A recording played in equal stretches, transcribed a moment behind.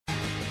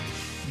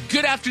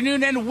Good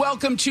afternoon and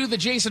welcome to the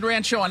Jason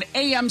Rand Show on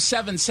AM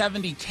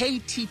 770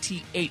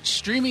 KTTH,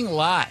 streaming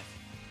live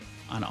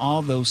on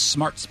all those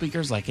smart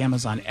speakers like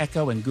Amazon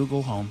Echo and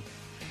Google Home.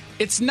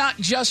 It's not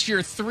just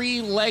your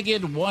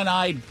three-legged,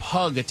 one-eyed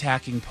pug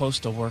attacking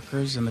postal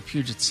workers in the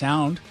Puget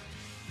Sound.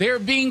 They're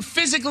being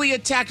physically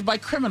attacked by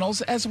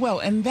criminals as well,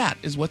 and that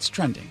is what's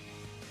trending.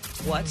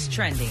 What's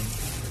trending?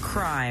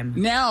 Crime.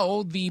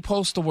 Now the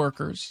postal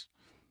workers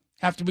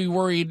have to be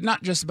worried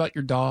not just about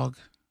your dog,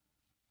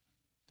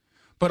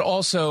 but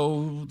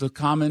also the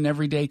common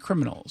everyday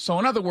criminal. So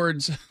in other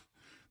words,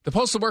 the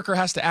postal worker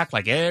has to act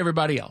like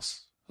everybody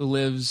else who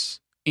lives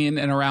in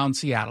and around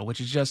Seattle, which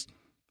is just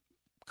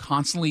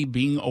constantly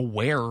being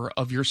aware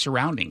of your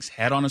surroundings,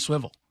 head on a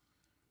swivel.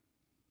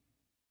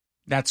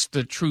 That's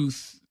the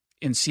truth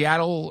in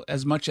Seattle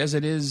as much as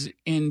it is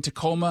in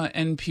Tacoma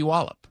and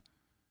Puyallup.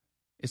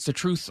 It's the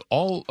truth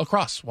all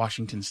across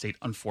Washington state,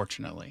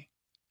 unfortunately.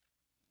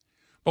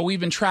 But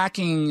we've been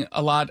tracking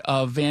a lot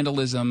of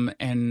vandalism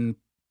and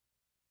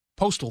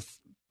postal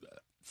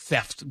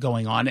theft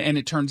going on, and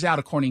it turns out,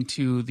 according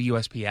to the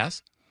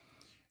USPS,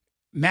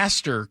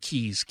 master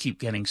keys keep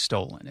getting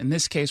stolen. In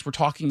this case, we're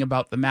talking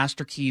about the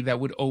master key that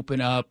would open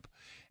up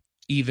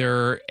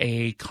either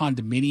a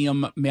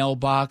condominium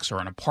mailbox or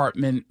an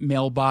apartment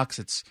mailbox.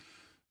 It's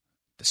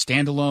the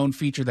standalone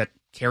feature that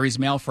carries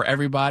mail for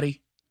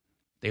everybody.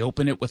 They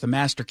open it with a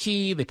master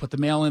key, they put the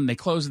mail in, they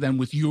close it. Then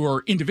with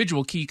your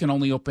individual key, you can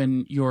only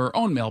open your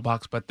own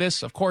mailbox. But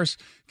this, of course,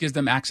 gives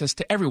them access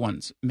to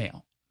everyone's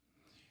mail.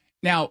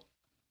 Now,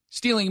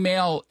 stealing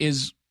mail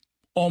is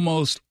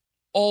almost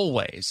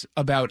always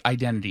about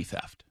identity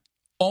theft.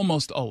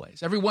 Almost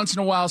always. Every once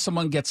in a while,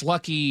 someone gets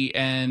lucky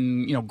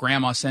and,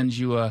 grandma sends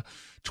you a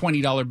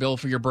 $20 bill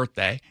for your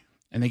birthday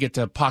and they get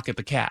to pocket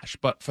the cash.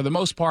 But for the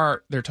most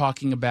part, they're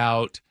talking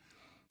about,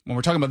 when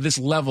we're talking about this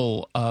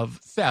level of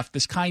theft,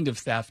 this kind of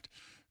theft,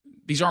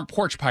 these aren't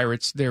porch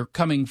pirates. They're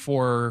coming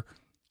for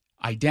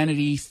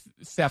identity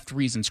theft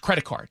reasons,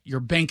 credit card, your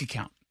bank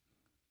account,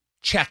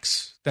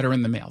 checks that are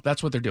in the mail.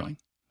 That's what they're doing.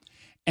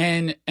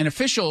 And an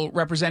official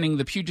representing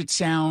the Puget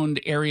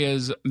Sound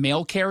area's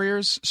mail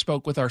carriers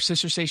spoke with our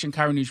sister station,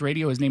 Cairo News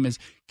Radio. His name is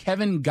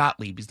Kevin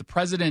Gottlieb. He's the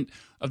president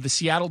of the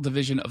Seattle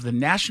division of the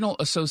National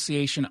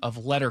Association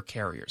of Letter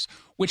Carriers,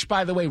 which,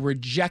 by the way,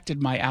 rejected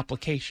my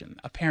application.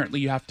 Apparently,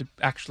 you have to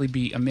actually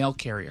be a mail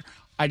carrier.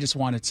 I just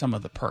wanted some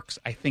of the perks.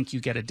 I think you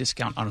get a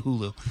discount on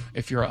Hulu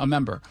if you're a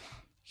member.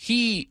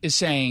 He is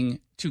saying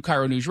to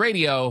Cairo News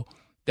Radio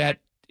that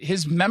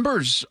his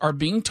members are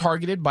being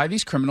targeted by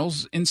these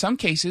criminals, in some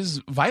cases,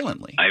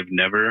 violently. I've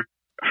never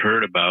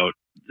heard about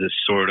this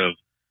sort of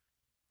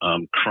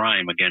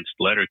crime against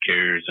letter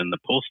carriers in the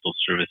Postal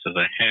Service as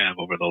I have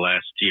over the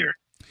last year.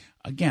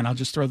 Again, I'll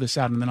just throw this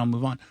out and then I'll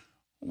move on.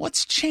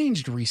 What's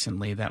changed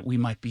recently that we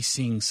might be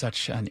seeing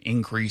such an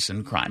increase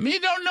in crime? You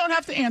don't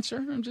have to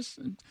answer.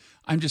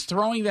 I'm just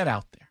throwing that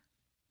out there.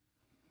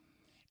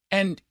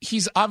 And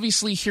he's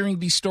obviously hearing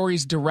these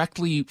stories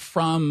directly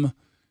from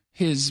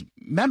his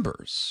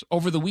members.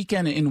 Over the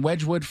weekend in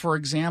Wedgwood, for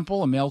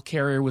example, a mail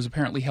carrier was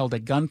apparently held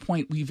at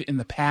gunpoint. We've in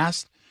the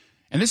past,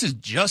 and this is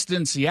just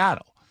in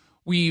Seattle,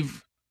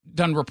 we've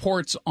done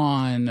reports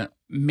on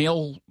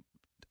mail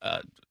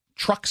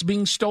trucks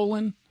being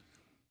stolen,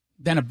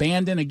 then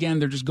abandoned. Again,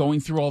 they're just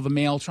going through all the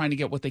mail, trying to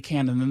get what they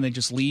can, and then they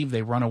just leave.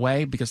 They run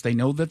away because they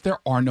know that there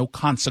are no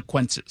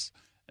consequences.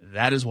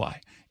 That is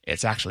why.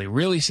 It's actually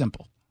really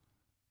simple.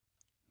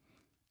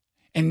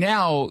 And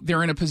now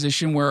they're in a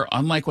position where,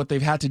 unlike what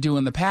they've had to do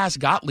in the past,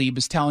 Gottlieb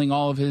is telling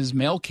all of his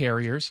mail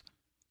carriers,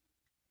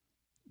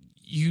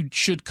 you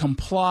should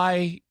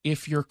comply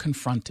if you're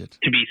confronted.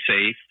 To be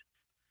safe,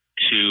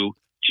 to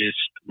just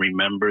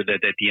remember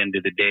that at the end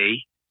of the day,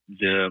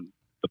 the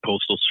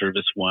Postal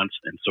Service wants,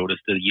 and so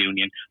does the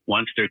union,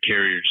 wants their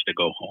carriers to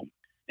go home.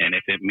 And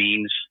if it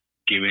means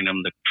giving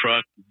them the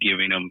truck,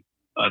 giving them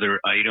other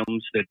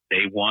items that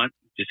they want,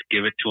 just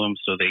give it to them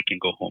so they can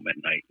go home at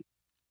night.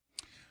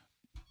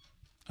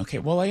 Okay,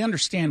 well, I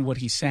understand what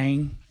he's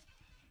saying.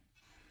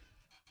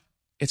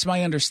 It's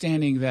my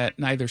understanding that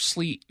neither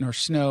sleet nor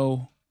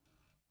snow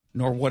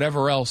nor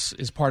whatever else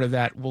is part of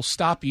that will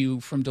stop you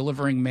from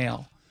delivering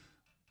mail.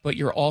 But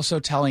you're also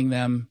telling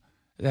them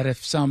that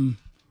if some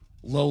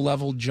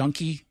low-level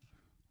junkie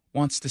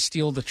wants to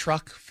steal the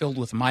truck filled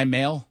with my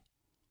mail,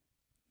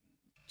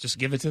 just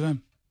give it to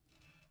them.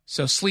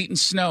 So sleet and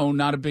snow,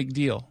 not a big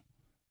deal.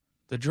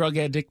 The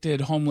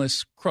drug-addicted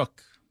homeless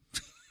crook,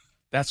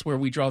 that's where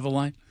we draw the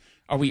line.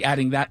 Are we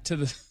adding that to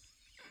the...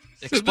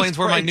 Explains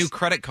where my new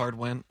credit card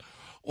went.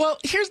 Well,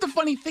 here's the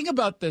funny thing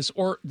about this,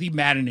 or the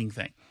maddening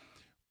thing.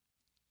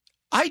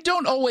 I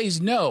don't always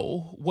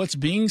know what's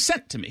being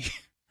sent to me,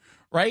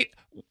 right?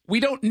 We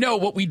don't know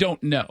what we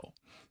don't know.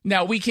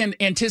 Now, we can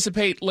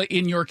anticipate,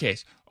 in your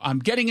case, I'm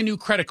getting a new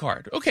credit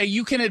card. Okay,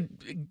 you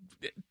can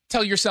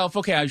tell yourself,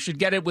 okay, I should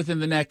get it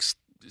within the next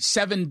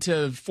 7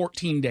 to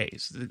 14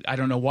 days. I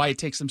don't know why it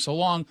takes them so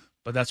long,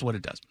 but that's what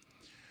it does.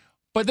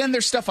 But then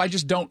there's stuff I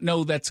just don't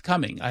know that's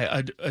coming.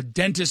 A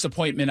dentist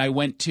appointment I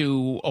went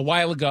to a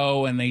while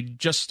ago, and they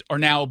just are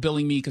now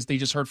billing me because they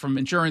just heard from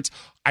insurance.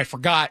 I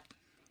forgot.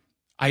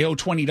 I owe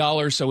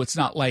 $20, so it's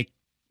not like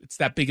it's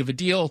that big of a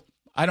deal.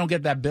 I don't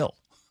get that bill.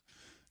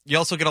 You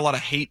also get a lot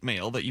of hate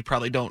mail that you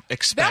probably don't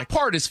expect. That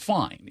part is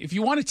fine. If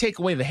you want to take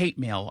away the hate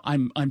mail,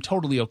 I'm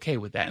totally okay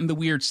with that. And the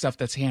weird stuff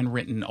that's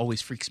handwritten always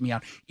freaks me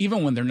out,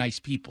 even when they're nice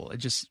people.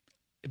 It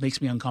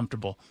makes me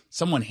uncomfortable.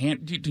 Someone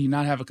do you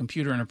not have a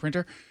computer and a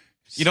printer?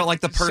 You don't like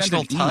the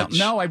personal touch?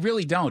 No, I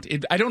really don't.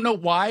 I don't know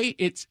why.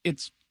 It's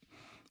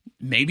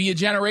maybe a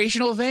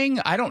generational thing.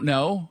 I don't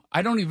know.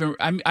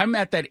 I'm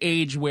at that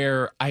age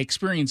where I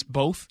experience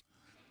both,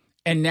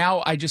 and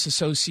now I just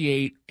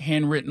associate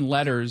handwritten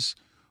letters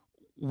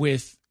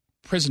with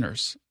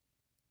prisoners.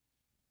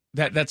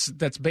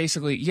 That's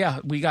basically, yeah,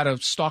 we got a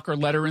stalker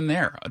letter in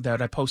there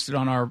that I posted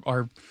on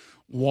our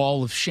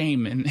wall of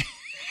shame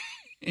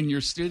in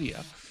your studio.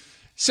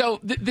 So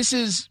this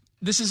is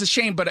a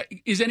shame, but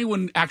is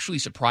anyone actually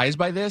surprised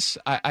by this?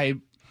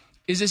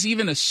 Is this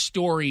even a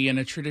story in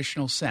a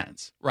traditional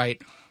sense, right?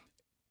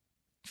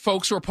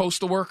 Folks who are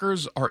postal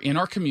workers are in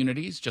our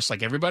communities, just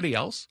like everybody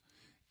else,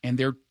 and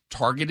they're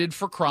targeted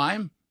for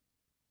crime,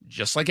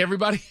 just like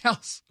everybody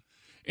else.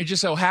 It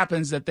just so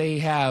happens that they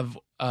have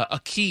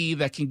a key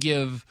that can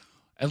give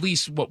at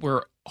least what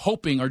we're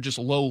hoping are just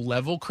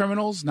low-level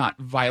criminals, not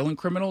violent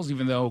criminals,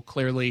 even though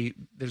clearly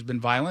there's been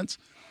violence.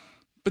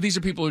 But these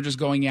are people who are just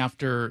going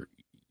after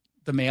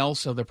the mail,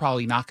 so they're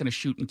probably not going to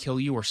shoot and kill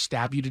you or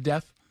stab you to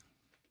death.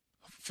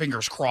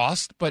 Fingers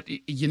crossed, but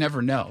you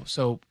never know.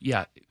 So,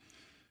 yeah,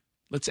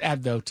 let's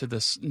add, though, to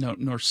this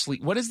nor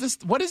sleep. What is this?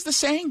 What is the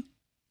saying?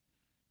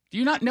 Do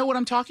you not know what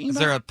I'm talking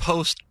about? Is there a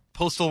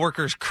postal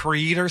workers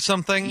creed or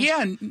something?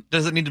 Yeah.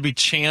 Does it need to be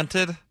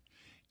chanted?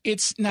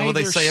 It's neither. What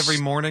do they say every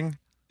morning?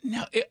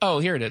 No.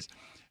 Here it is.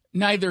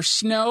 Neither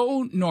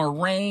snow nor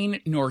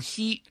rain nor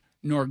heat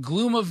nor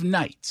gloom of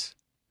night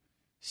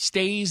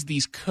stays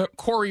these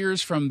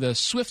couriers from the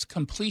swift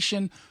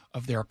completion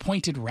of their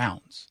appointed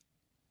rounds.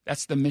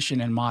 That's the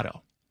mission and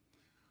motto.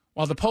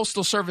 While the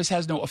Postal Service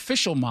has no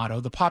official motto,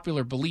 the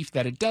popular belief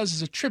that it does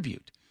is a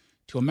tribute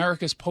to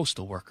America's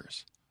postal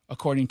workers,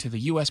 according to the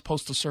U.S.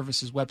 Postal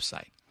Service's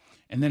website.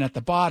 And then at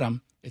the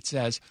bottom, it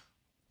says,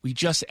 we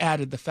just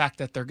added the fact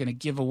that they're going to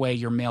give away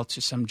your mail to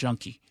some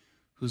junkie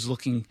who's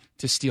looking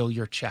to steal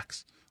your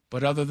checks.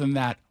 But other than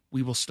that,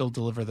 we will still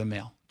deliver the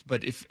mail.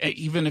 But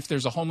even if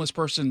there's a homeless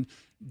person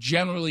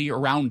generally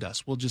around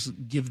us, we'll just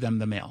give them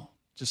the mail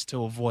just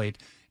to avoid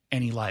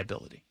any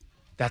liability.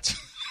 That's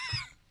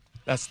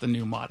the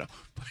new motto.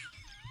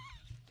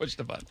 Push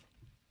the button.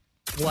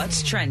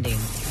 What's trending?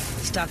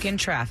 Stuck in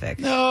traffic.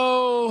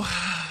 No.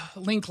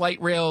 Link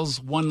Light Rail's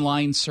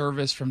one-line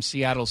service from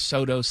Seattle's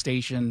SoDo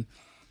station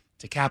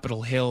to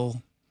Capitol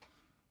Hill,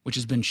 which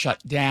has been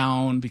shut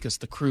down because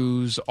the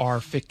crews are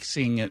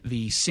fixing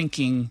the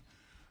sinking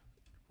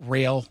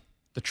rail,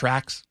 the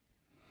tracks,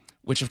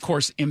 which of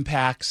course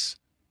impacts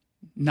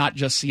not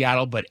just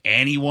Seattle, but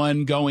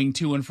anyone going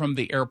to and from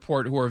the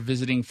airport who are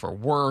visiting for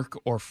work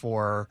or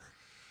for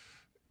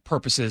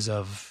purposes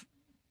of,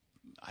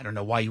 I don't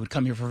know why you would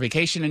come here for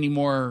vacation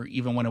anymore,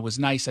 even when it was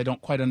nice. I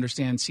don't quite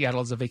understand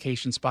Seattle as a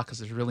vacation spot because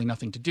there's really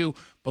nothing to do.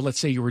 But let's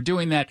say you were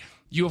doing that.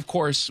 You, of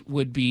course,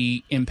 would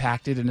be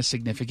impacted in a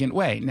significant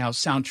way. Now,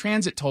 Sound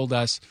Transit told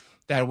us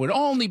that it would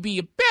only be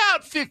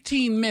about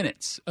 15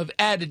 minutes of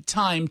added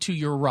time to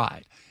your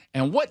ride.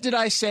 And what did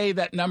I say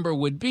that number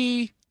would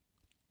be?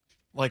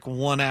 Like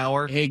 1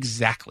 hour?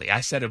 Exactly.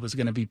 I said it was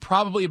going to be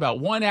probably about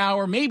 1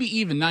 hour, maybe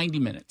even 90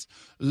 minutes.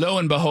 Lo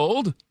and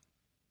behold,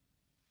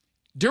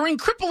 during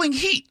crippling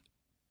heat,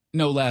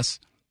 no less,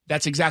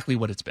 that's exactly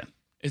what it's been.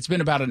 It's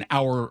been about an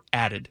hour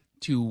added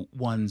to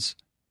one's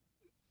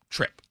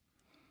trip.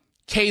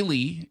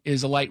 Kaylee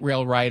is a light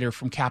rail rider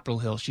from Capitol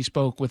Hill. She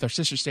spoke with our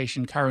sister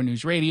station, Cairo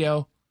News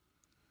Radio,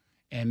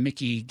 and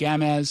Mickey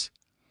Gamez,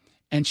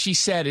 and she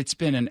said it's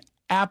been an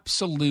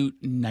absolute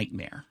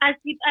nightmare. As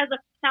a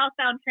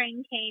southbound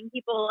train came,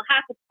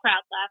 half the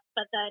crowd left,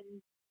 but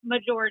then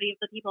majority of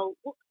the people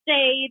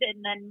stayed,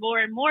 and then more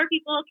and more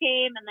people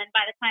came, and then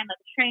by the time that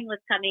the train was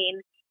coming,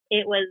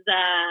 it was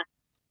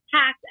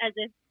packed as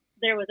if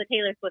there was a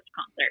Taylor Swift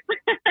concert.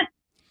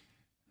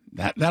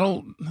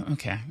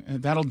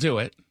 That'll do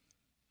it.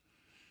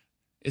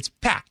 It's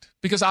packed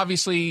because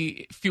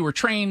obviously fewer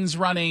trains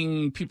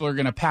running, people are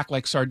going to pack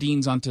like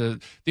sardines onto.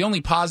 The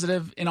only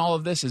positive in all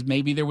of this is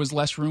maybe there was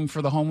less room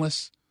for the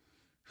homeless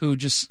who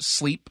just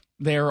sleep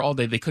there all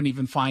day. They couldn't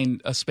even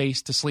find a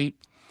space to sleep.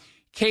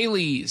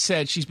 Kaylee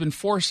said she's been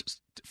forced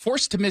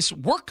to miss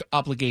work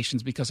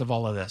obligations because of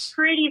all of this.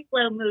 Pretty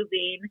slow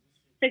moving.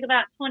 Took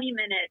about 20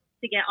 minutes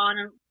to get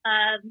on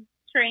a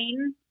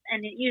train,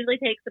 and it usually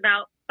takes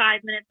about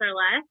 5 minutes or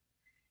less.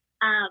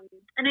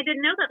 And I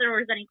didn't know that there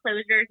was any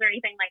closures or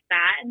anything like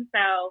that, and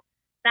so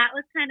that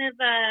was kind of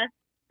a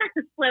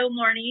slow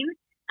morning,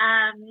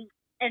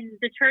 and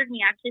deterred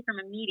me actually from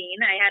a meeting.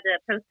 I had to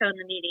postpone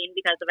the meeting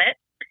because of it.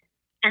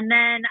 And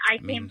then I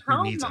mean, came who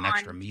home needs an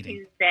extra on meeting?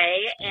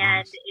 Tuesday, To be and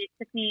honest. it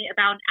took me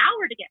about an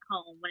hour to get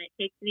home when it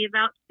takes me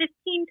about 15,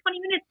 20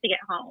 minutes to get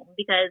home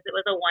because it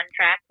was a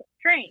one-track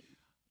train.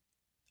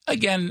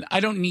 Again,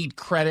 I don't need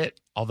credit,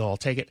 although I'll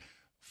take it,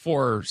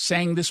 for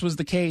saying this was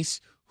the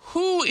case.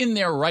 Who in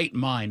their right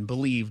mind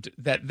believed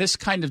that this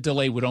kind of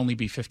delay would only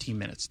be 15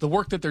 minutes? The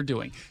work that they're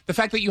doing, the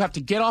fact that you have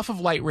to get off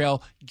of light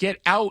rail, get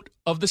out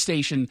of the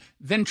station,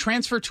 then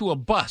transfer to a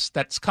bus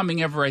that's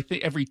coming every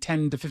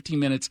 10 to 15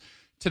 minutes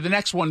to the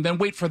next one, then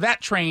wait for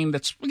that train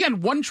that's,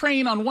 again, one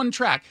train on one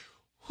track.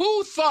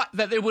 Who thought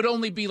that it would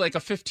only be like a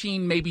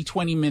 15, maybe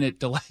 20-minute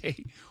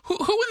delay? Who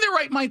in their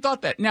right mind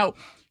thought that? Now,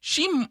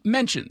 she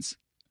mentions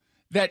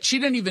that she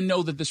didn't even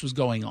know that this was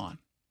going on,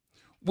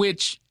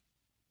 which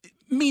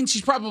means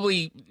she's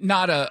probably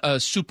not a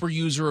super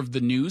user of the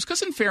news,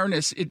 because in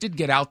fairness, it did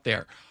get out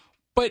there.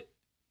 But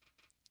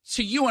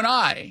to you and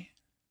I,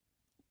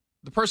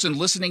 the person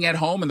listening at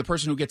home and the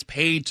person who gets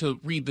paid to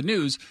read the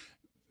news,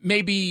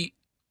 maybe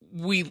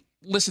we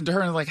listened to her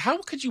and like, how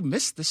could you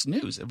miss this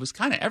news? It was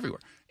kind of everywhere.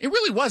 It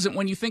really wasn't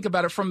when you think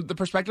about it from the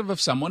perspective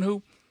of someone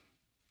who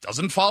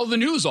doesn't follow the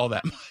news all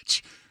that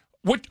much.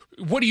 What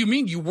do you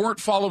mean you weren't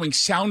following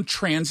Sound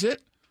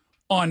Transit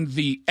on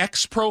the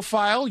X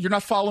profile? You're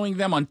not following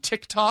them on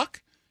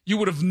TikTok? You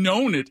would have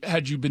known it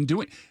had you been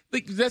doing.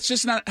 Like, that's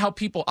just not how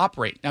people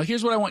operate. Now,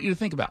 here's what I want you to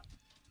think about.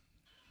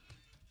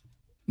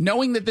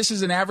 Knowing that this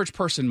is an average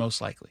person,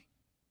 most likely,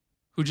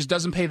 who just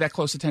doesn't pay that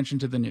close attention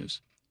to the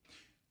news,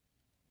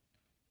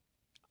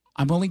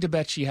 I'm willing to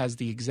bet she has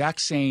the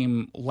exact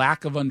same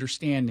lack of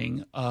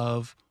understanding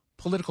of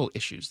political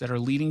issues that are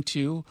leading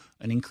to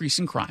an increase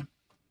in crime,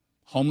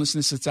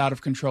 homelessness that's out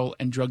of control,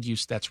 and drug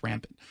use that's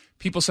rampant.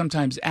 People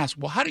sometimes ask,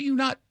 well, how do you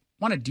not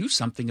want to do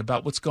something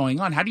about what's going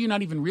on? How do you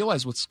not even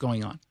realize what's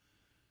going on?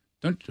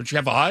 Don't you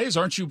have eyes?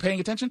 Aren't you paying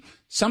attention?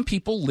 Some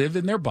people live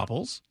in their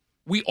bubbles.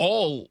 We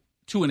all,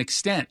 to an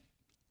extent,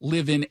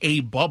 live in a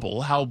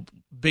bubble. How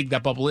big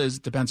that bubble is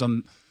depends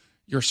on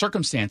your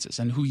circumstances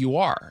and who you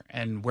are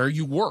and where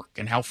you work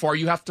and how far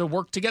you have to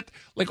work to get.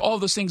 Like, all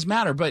those things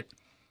matter. But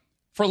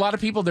for a lot of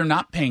people, they're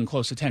not paying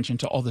close attention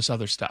to all this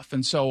other stuff.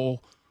 And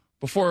so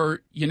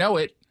before you know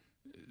it,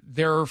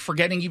 they're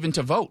forgetting even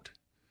to vote.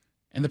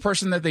 And the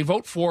person that they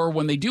vote for,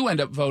 when they do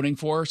end up voting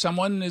for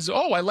someone, is,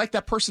 oh, I like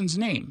that person's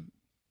name.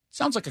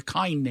 Sounds like a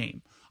kind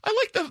name.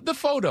 I like the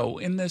photo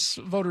in this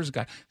voter's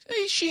guide.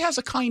 Hey, she has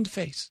a kind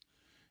face.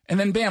 And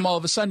then, bam, all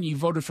of a sudden you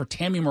voted for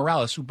Tammy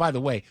Morales, who, by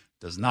the way,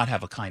 does not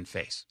have a kind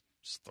face.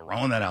 Just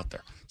throwing that out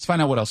there. Let's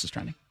find out what else is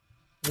trending.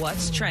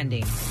 What's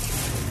trending?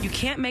 You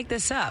can't make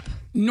this up.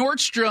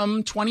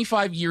 Nordstrom,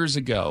 25 years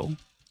ago,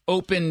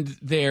 opened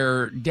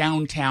their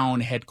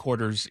downtown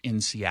headquarters in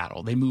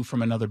Seattle. They moved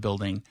from another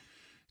building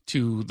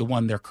to the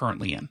one they're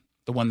currently in,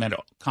 the one that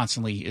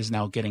constantly is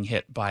now getting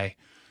hit by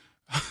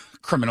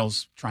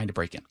criminals trying to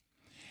break in.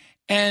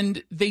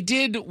 And they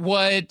did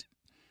what,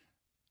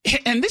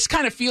 and this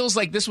kind of feels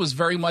like this was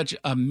very much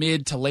a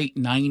mid to late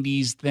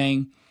 90s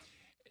thing.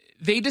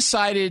 They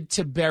decided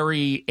to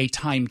bury a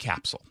time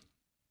capsule.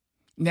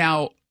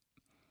 Now,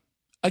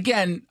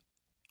 again,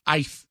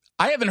 I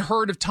haven't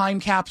heard of time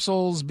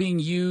capsules being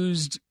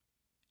used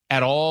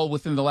at all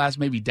within the last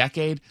maybe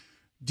decade.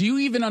 Do you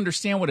even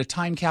understand what a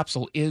time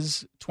capsule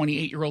is,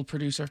 28-year-old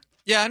producer?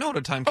 Yeah, I know what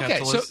a time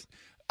capsule is.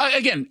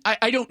 Again,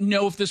 I don't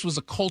know if this was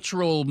a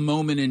cultural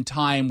moment in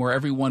time where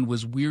everyone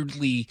was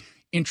weirdly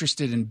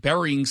interested in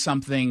burying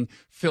something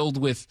filled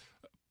with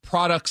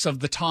products of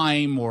the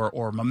time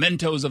or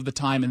mementos of the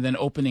time and then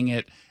opening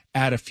it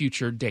at a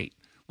future date,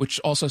 which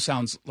also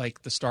sounds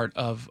like the start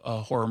of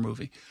a horror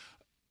movie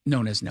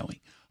known as Knowing.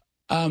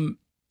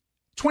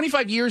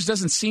 25 years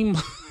doesn't seem,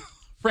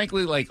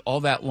 frankly, like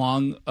all that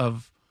long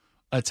of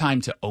a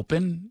time to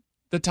open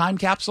the time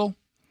capsule.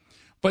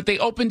 But they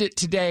opened it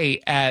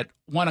today at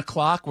 1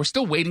 o'clock. We're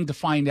still waiting to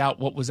find out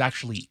what was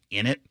actually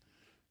in it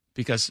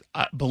because,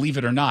 believe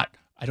it or not,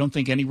 I don't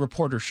think any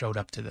reporter showed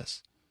up to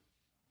this.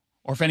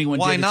 Or if anyone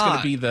Why did, not? It's going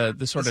to be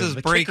the sort This of is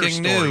the breaking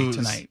kicker story news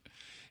tonight.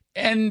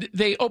 And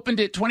they opened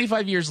it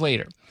 25 years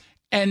later.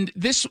 And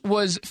this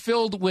was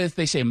filled with,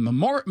 they say,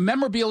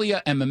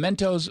 memorabilia and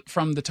mementos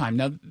from the time.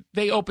 Now,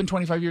 they opened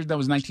 25 years. That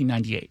was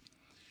 1998.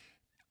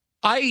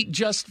 I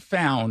just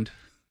found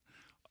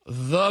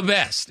the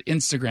best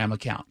Instagram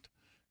account.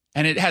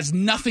 And it has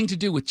nothing to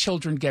do with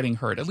children getting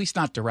hurt, at least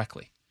not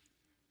directly.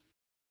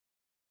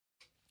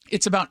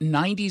 It's about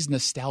 90s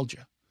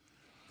nostalgia.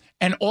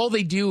 And all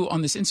they do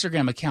on this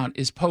Instagram account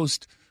is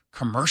post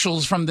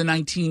commercials from the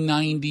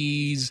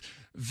 1990s,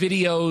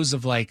 videos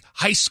of like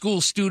high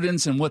school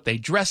students and what they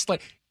dressed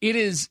like. It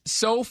is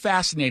so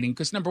fascinating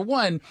because, number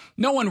one,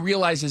 no one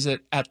realizes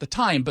it at the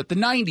time, but the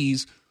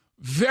 90s,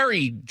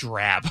 very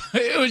drab.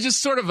 It was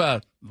just sort of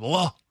a,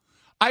 ugh.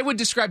 I would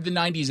describe the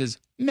 90s as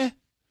meh.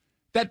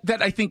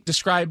 That I think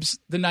describes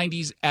the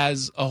 90s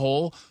as a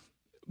whole.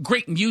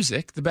 Great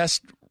music. The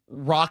best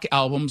rock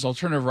albums,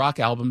 alternative rock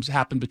albums,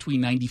 happened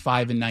between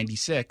 95 and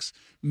 96,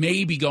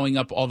 maybe going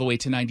up all the way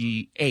to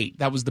 98.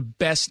 That was the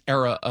best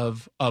era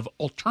of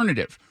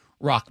alternative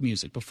rock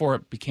music before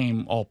it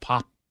became all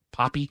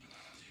poppy.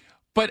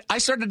 But I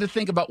started to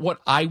think about what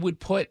I would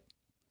put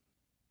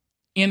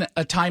in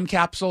a time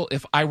capsule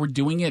if I were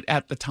doing it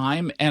at the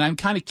time. And I'm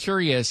kind of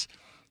curious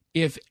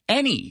if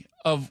any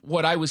of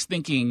what I was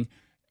thinking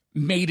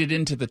made it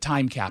into the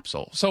time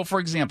capsule. So, for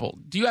example,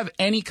 do you have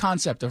any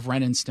concept of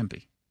Ren and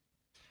Stimpy?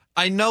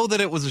 I know that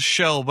it was a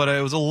show, but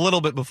it was a little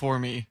bit before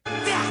me.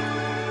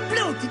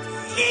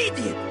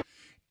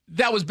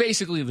 That was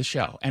basically the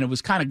show. And it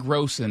was kind of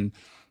gross and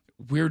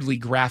weirdly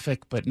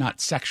graphic, but not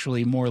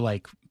sexually, more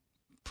like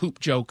poop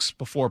jokes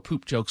before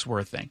poop jokes were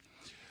a thing.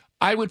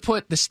 I would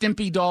put the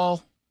Stimpy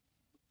doll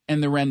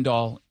and the Ren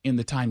doll in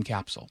the time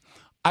capsule.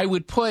 I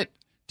would put,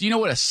 do you know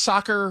what a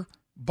soccer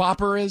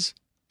bopper is?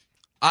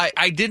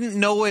 I didn't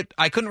know it.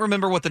 I couldn't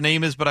remember what the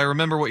name is, but I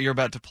remember what you're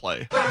about to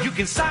play. You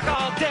can sock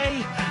all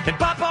day and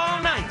bop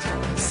all night.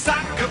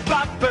 Soccer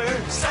bopper,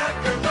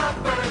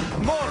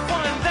 more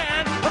fun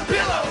than a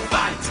pillow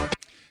fight.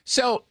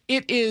 So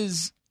it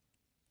is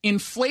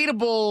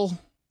inflatable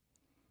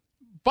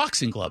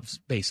boxing gloves,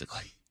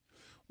 basically,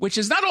 which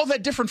is not all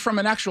that different from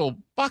an actual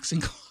boxing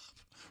glove,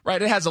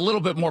 right? It has a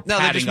little bit more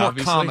padding, they're just more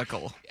obviously.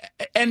 comical.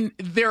 And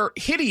they're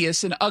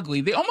hideous and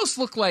ugly. They almost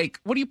look like,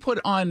 what do you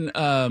put on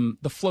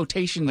the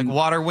flotation? Like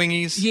water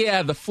wingies?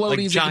 Yeah, the floaties. Like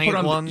that you giant put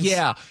on ones?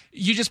 Yeah,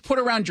 you just put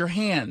around your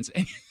hands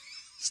and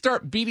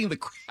start beating the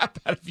crap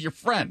out of your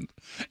friend.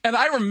 And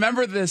I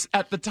remember this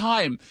at the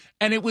time.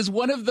 And it was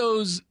one of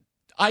those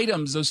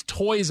items, those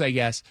toys, I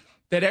guess,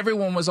 that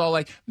everyone was all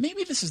like,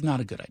 maybe this is not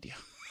a good idea.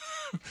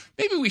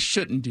 Maybe we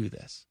shouldn't do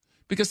this.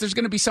 Because there's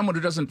going to be someone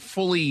who doesn't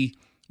fully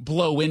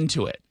blow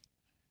into it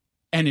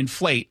and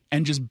inflate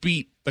and just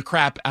beat the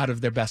crap out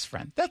of their best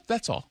friend.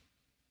 That's all.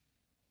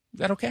 Is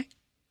that okay?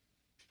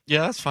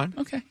 Yeah, that's fine.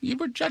 Okay. You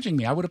were judging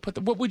me. I would have put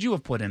what would you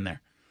have put in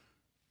there?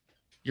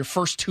 Your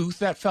first tooth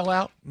that fell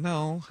out?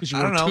 No. Because you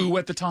I were don't know. 2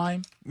 at the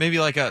time? Maybe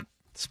like a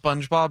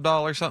SpongeBob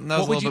doll or something. That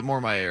was a little bit more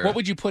my era. What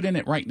would you put in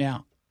it right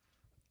now?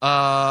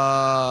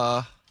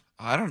 I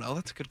don't know.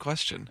 That's a good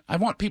question. I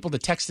want people to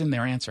text in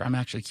their answer. I'm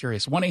actually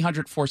curious.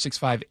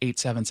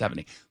 1-800-465-8770.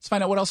 Let's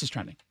find out what else is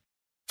trending.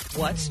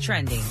 What's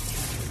trending?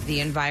 The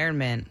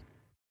environment.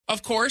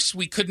 Of course,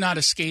 we could not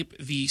escape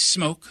the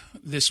smoke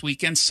this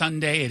weekend.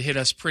 Sunday, it hit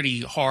us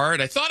pretty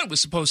hard. I thought it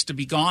was supposed to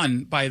be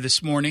gone by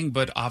this morning,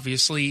 but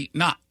obviously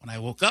not. When I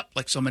woke up,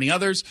 like so many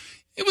others,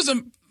 it was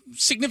a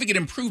significant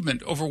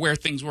improvement over where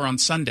things were on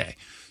Sunday.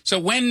 So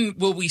when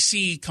will we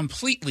see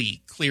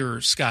completely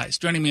clearer skies?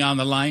 Joining me on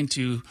the line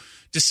to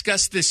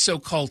discuss this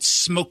so-called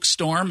smoke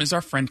storm is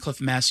our friend Cliff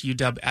Mass,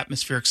 UW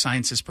Atmospheric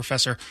Sciences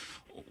professor.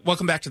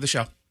 Welcome back to the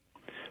show.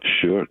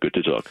 Sure, good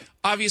to talk.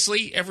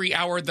 Obviously, every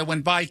hour that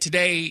went by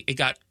today, it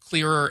got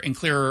clearer and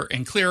clearer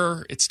and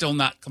clearer. It's still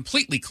not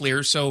completely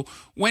clear. So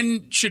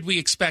when should we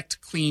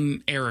expect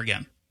clean air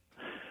again?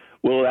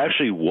 Well, it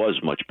actually was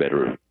much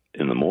better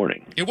in the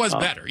morning. It was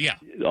better, yeah.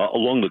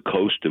 Along the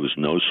coast, there was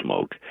no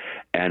smoke.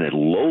 And at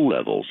low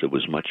levels, it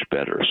was much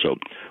better. So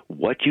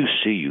what you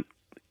see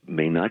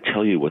may not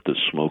tell you what the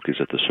smoke is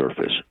at the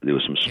surface. There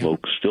was some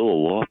smoke still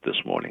aloft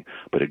this morning,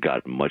 but it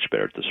got much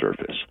better at the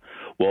surface.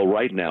 Well,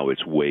 right now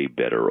it's way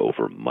better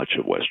over much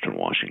of western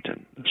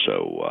Washington.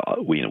 So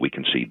we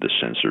can see the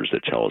sensors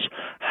that tell us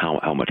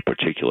how much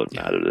particulate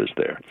matter is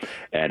there,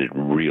 and it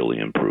really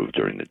improved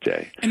during the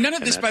day. And none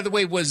of this, by the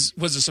way, was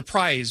a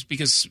surprise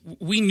because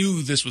we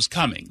knew this was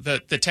coming.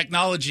 The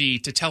technology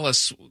to tell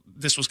us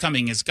this was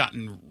coming has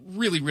gotten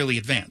really, really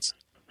advanced.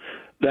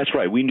 That's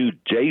right. We knew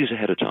days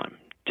ahead of time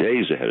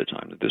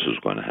that this was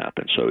going to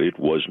happen. So it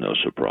was no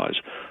surprise.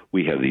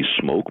 We have these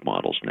smoke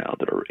models now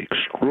that are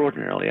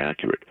extraordinarily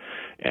accurate.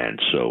 And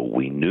so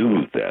we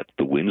knew that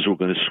the winds were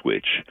going to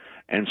switch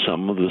and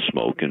some of the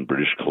smoke in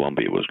British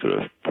Columbia was going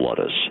to flood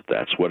us.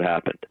 That's what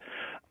happened.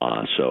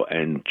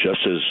 And just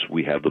as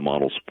we have the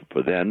models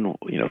for then,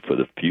 for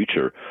the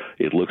future,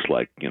 it looks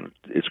like,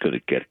 it's going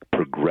to get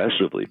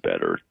progressively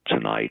better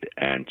tonight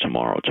and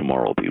tomorrow.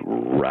 Tomorrow will be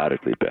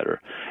radically better,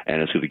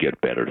 and it's going to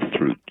get better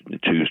through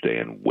Tuesday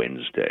and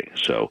Wednesday.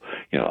 So,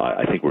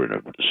 I think we're in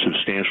a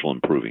substantial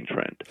improving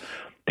trend.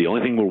 The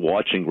only thing we're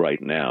watching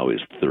right now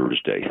is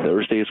Thursday.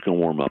 Thursday is going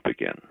to warm up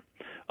again.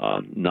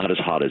 Not as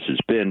hot as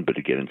it's been, but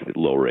to get into the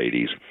lower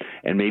 80s.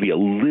 And maybe a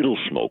little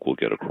smoke will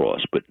get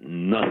across, but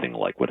nothing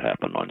like what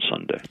happened on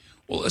Sunday.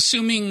 Well,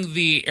 assuming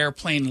the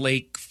Airplane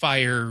Lake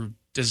fire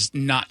does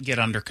not get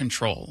under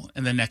control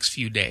in the next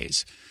few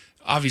days,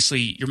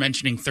 obviously you're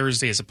mentioning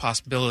Thursday as a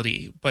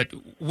possibility, but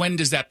when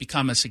does that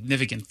become a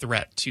significant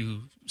threat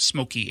to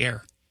smoky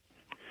air?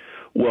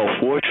 Well,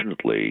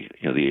 fortunately,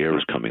 the air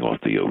is coming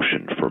off the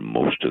ocean for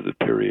most of the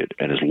period.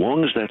 And as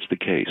long as that's the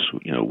case,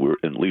 we're,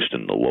 at least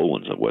in the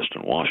lowlands of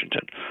western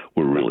Washington,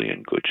 we're really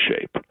in good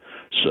shape.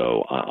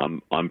 So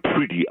I'm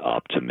pretty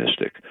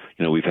optimistic.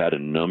 We've had a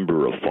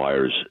number of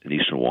fires in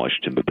eastern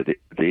Washington, but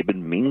they've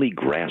been mainly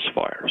grass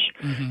fires.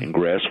 Mm-hmm. And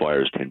grass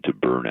fires tend to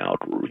burn out,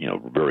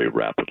 very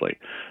rapidly.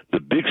 The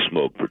big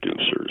smoke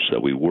producers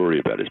that we worry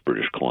about is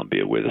British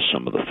Columbia, where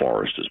some of the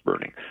forest is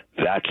burning.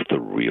 That's the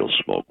real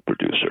smoke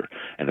producer.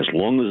 And as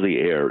long as the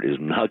air is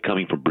not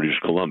coming from British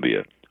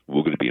Columbia,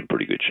 we're going to be in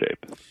pretty good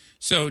shape.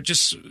 So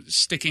just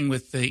sticking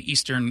with the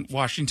Eastern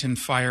Washington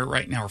fire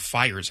right now, or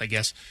fires, I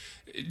guess,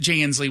 Jay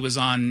Inslee was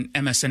on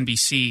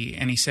MSNBC,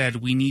 and he said,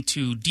 we need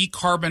to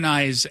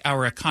decarbonize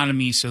our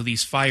economy so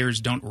these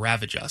fires don't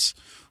ravage us.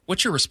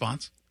 What's your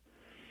response?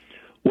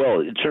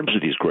 Well, in terms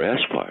of these grass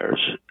fires,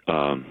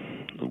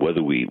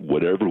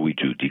 whatever we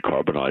do,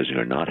 decarbonizing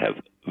or not, have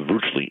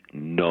virtually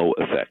no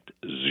effect,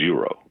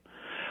 zero.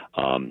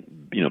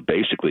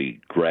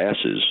 Basically,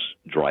 grasses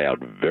dry out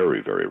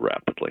very, very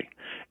rapidly.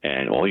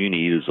 And all you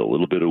need is a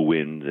little bit of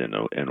wind and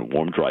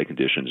warm, dry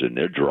conditions, and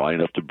they're dry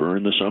enough to burn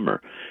in the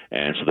summer.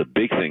 And so the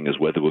big thing is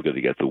whether we're going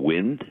to get the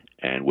wind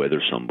and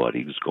whether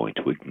somebody's going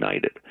to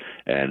ignite it.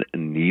 And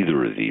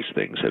neither of these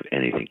things have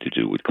anything to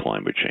do with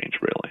climate change,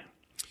 really.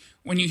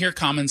 When you hear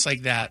comments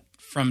like that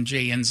from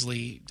Jay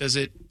Inslee, does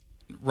it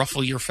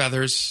ruffle your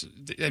feathers?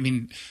 I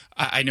mean,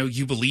 I know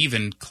you believe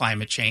in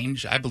climate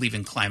change. I believe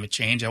in climate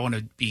change. I want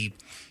to be,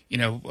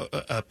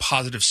 a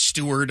positive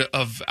steward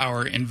of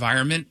our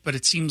environment. But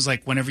it seems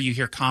like whenever you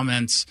hear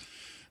comments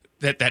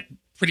that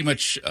pretty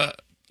much,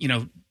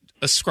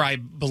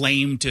 ascribe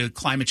blame to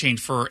climate change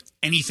for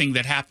anything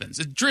that happens.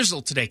 It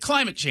drizzled today,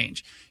 climate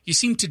change. You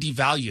seem to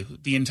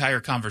devalue the entire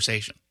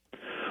conversation.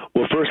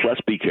 Well, first,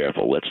 let's be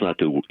careful. Let's not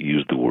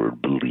use the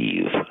word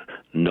believe.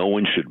 No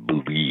one should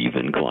believe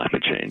in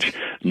climate change.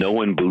 No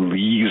one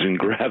believes in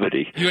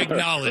gravity. You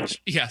acknowledge,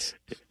 yes.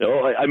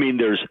 No, I mean,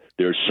 there's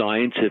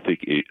scientific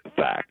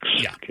facts,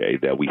 okay,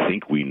 that we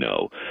think we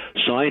know.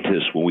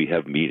 Scientists, when we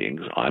have meetings,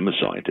 I'm a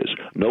scientist.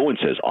 No one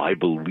says I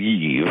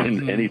believe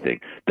in anything.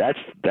 That's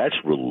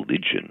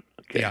religion.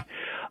 Okay. Yeah.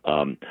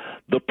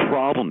 The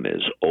problem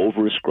is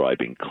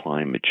overascribing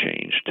climate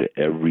change to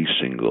every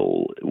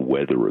single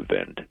weather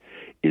event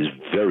is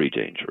very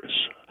dangerous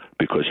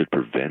because it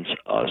prevents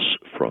us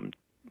from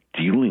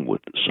dealing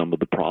with some of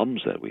the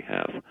problems that we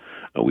have.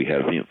 We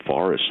have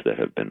forests that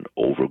have been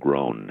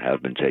overgrown,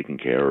 have been taken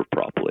care of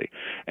properly,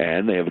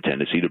 and they have a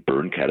tendency to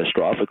burn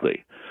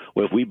catastrophically.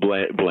 Well, if we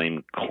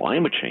blame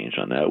climate change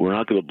on that, we're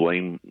not going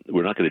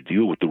to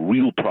deal with the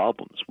real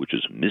problems, which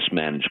is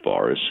mismanaged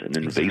forests and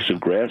invasive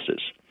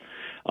grasses.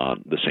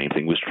 The same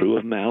thing was true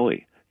of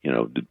Maui.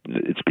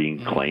 It's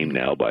being claimed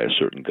now by a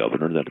certain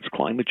governor that it's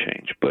climate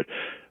change, but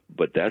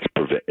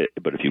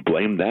if you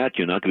blame that,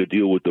 you're not going to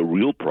deal with the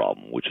real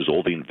problem, which is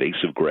all the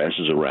invasive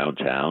grasses around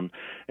town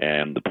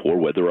and the poor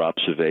weather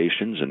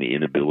observations and the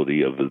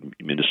inability of the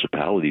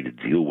municipality to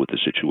deal with the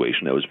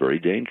situation that was very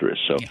dangerous.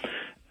 So,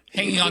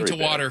 hanging on to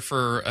water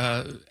for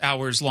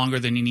hours longer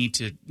than you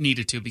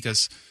needed to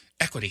because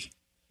equity.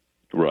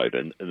 Right,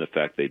 and the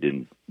fact they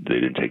didn't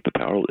take the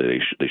power, they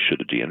should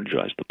have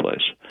de-energized the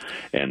place,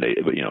 and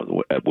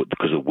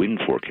because the wind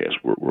forecasts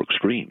were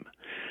extreme.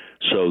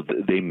 So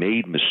they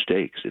made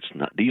mistakes.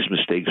 These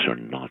mistakes are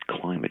not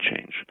climate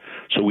change.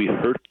 So we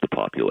hurt the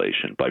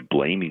population by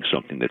blaming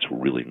something that's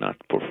really not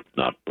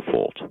the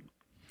fault.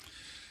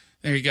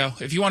 There you go.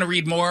 If you want to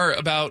read more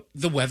about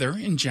the weather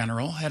in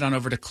general, head on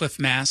over to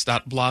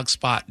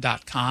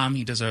cliffmass.blogspot.com.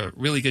 He does a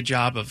really good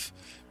job of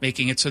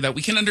making it so that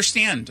we can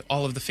understand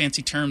all of the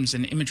fancy terms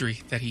and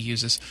imagery that he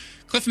uses.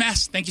 Cliff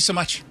Mass, thank you so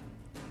much.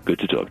 Good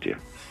to talk to you.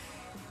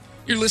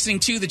 You're listening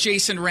to The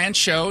Jason Rantz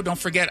Show. Don't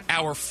forget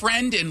our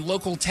friend and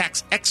local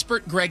tax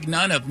expert, Greg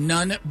Nunn of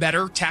Nunn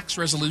Better Tax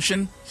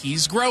Resolution.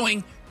 He's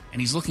growing, and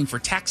he's looking for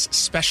tax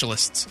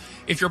specialists.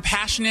 If you're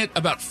passionate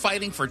about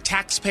fighting for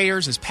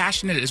taxpayers, as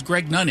passionate as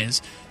Greg Nunn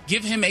is,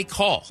 give him a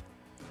call.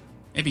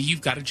 Maybe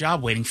you've got a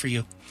job waiting for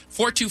you.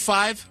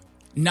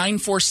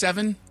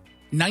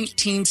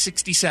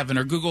 425-947-1967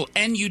 or Google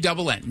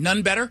NUNN.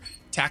 Nunn Better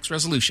Tax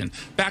Resolution.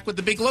 Back with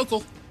the Big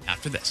Local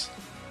after this.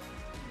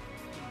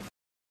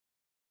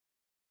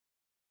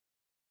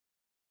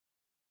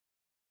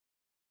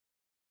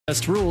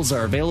 Best rules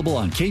are available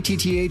on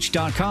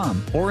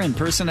KTTH.com or in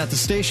person at the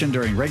station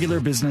during regular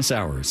business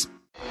hours.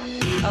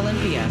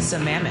 Olympia,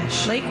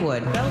 Sammamish,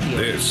 Lakewood, Bellevue.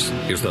 This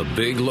is the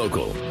Big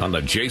Local on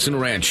the Jason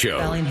Rantz Show.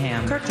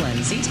 Bellingham,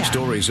 Kirkland, Seatown.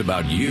 Stories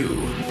about you,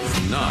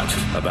 not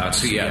about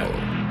Seattle.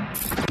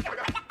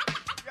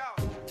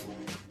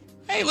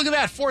 Hey, look at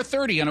that,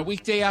 4:30 on a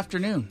weekday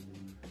afternoon.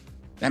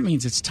 That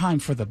means it's time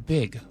for the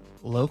Big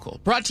Local.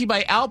 Brought to you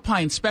by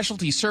Alpine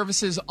Specialty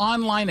Services,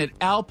 online at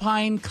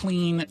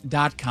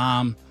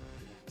alpineclean.com.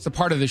 It's a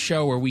part of the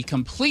show where we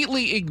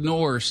completely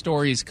ignore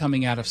stories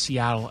coming out of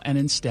Seattle and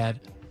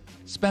instead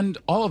spend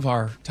all of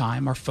our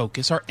time, our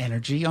focus, our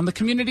energy on the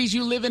communities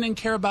you live in and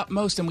care about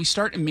most. And we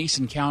start in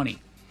Mason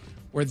County,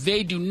 where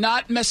they do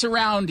not mess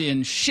around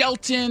in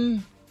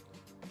Shelton,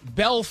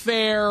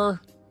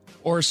 Belfair,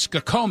 or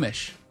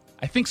Skokomish.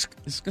 I think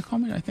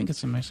Skokomish. I think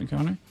it's in Mason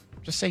County.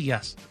 Just say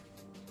yes.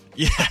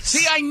 Yes.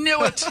 See, I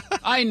knew it.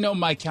 I know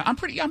my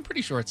county. I'm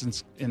pretty sure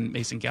it's in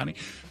Mason County.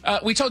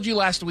 We told you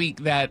last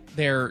week that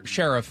their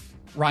sheriff,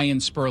 Ryan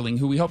Sperling,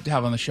 who we hope to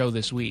have on the show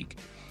this week,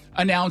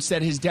 announced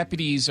that his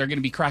deputies are going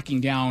to be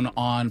cracking down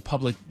on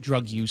public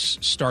drug use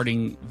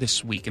starting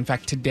this week. In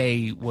fact,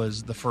 today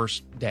was the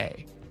first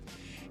day.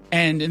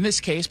 And in this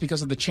case,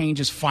 because of the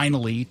changes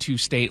finally to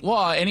state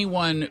law,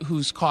 anyone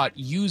who's caught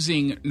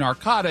using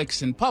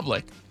narcotics in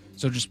public,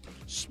 So just,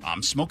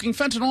 I'm smoking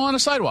fentanyl on a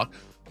sidewalk.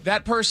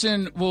 That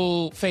person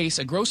will face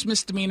a gross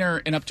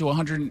misdemeanor and up to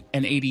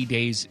 180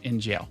 days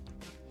in jail.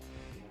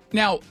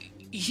 Now,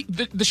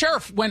 the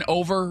sheriff went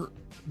over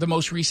the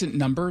most recent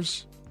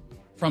numbers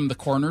from the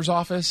coroner's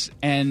office,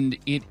 and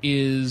it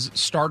is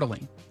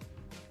startling.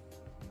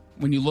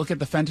 When you look at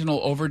the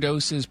fentanyl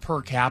overdoses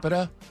per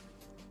capita,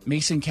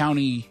 Mason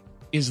County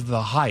is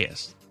the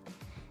highest.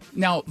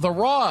 Now, the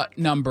raw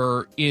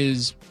number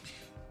is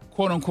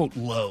quote-unquote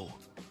low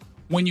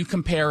when you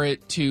compare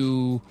it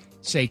to,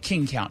 say,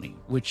 King County,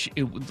 which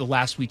the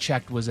last we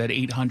checked was at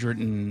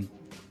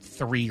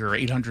 803 or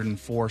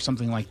 804,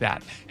 something like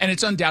that. And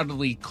it's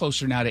undoubtedly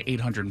closer now to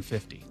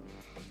 850.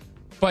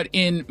 But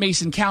in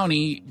Mason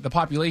County, the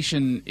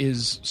population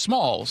is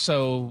small,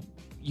 so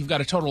you've got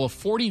a total of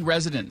 40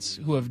 residents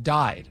who have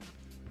died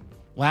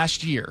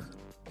last year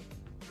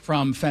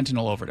from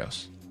fentanyl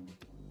overdose.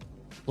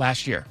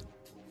 Last year,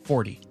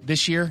 40.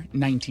 This year,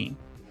 19.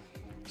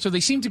 So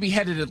they seem to be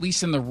headed at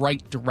least in the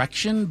right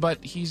direction,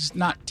 but he's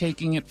not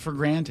taking it for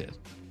granted.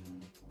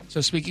 So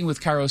speaking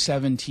with Cairo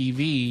 7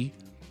 TV,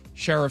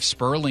 Sheriff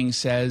Sperling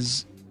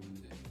says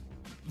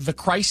the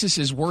crisis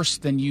is worse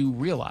than you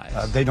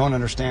realize. They don't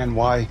understand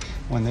why,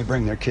 when they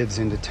bring their kids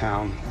into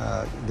town,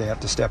 they have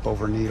to step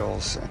over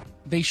needles.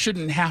 They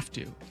shouldn't have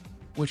to,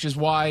 which is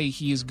why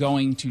he is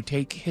going to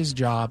take his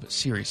job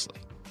seriously,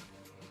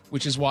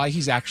 which is why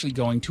he's actually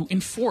going to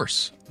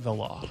enforce the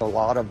law. A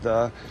lot of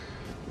the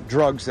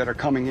drugs that are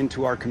coming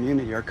into our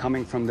community are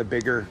coming from the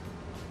bigger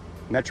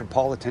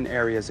metropolitan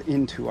areas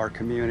into our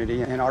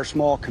community, and our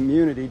small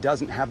community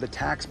doesn't have the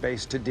tax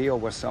base to deal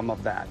with some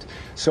of that.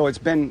 So it's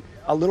been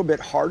a little bit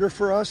harder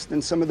for us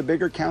than some of the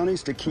bigger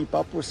counties to keep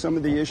up with some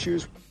of the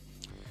issues.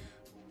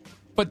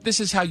 But this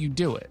is how you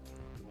do it.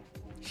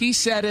 He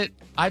said it,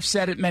 I've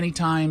said it many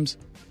times.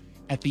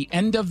 At the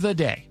end of the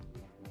day,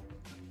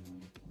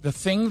 the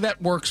thing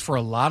that works for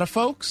a lot of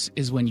folks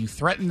is when you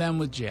threaten them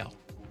with jail.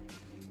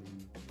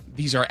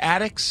 These are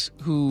addicts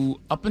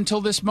who, up until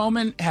this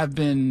moment, have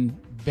been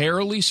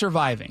barely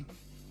surviving.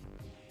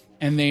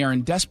 And they are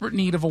in desperate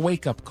need of a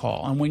wake-up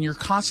call. And when you're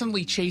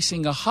constantly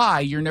chasing a high,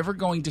 you're never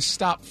going to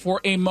stop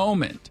for a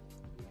moment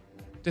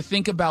to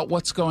think about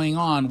what's going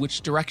on,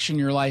 which direction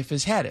your life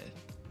is headed.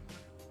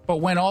 But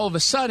when all of a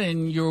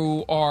sudden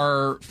you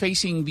are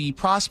facing the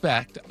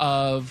prospect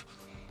of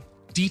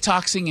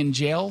detoxing in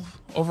jail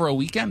over a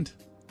weekend,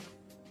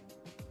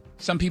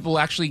 some people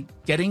actually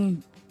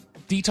getting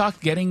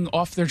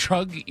off their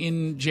drug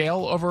in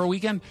jail over a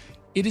weekend,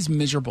 it is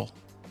miserable.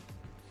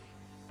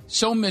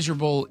 So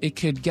miserable, it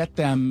could get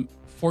them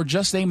for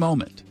just a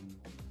moment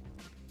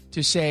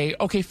to say,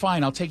 okay,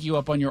 fine, I'll take you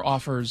up on your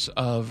offers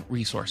of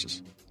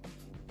resources.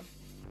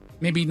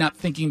 Maybe not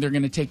thinking they're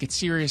going to take it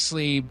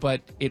seriously,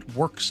 but it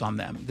works on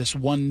them this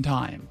one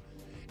time.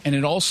 And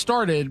it all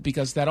started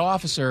because that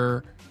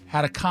officer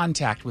had a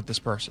contact with this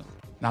person.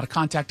 Not a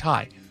contact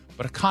high,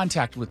 but a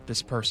contact with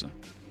this person.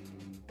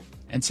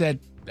 And said,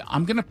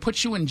 I'm going to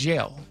put you in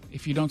jail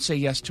if you don't say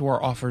yes to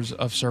our offers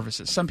of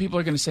services. Some people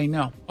are going to say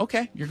no.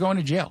 Okay, you're going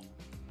to jail.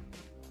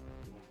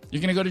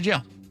 You're going to go to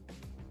jail.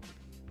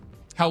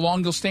 How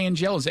long you'll stay in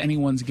jail is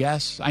anyone's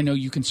guess. I know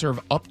you can serve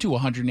up to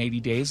 180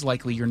 days.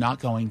 Likely you're not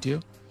going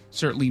to.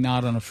 Certainly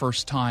not on a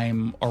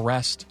first-time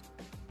arrest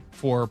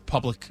for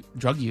public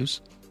drug use.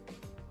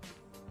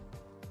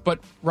 But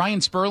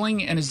Ryan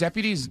Sperling and his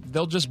deputies,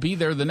 they'll just be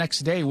there the next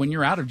day. When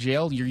you're out of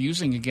jail, you're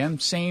using again,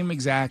 same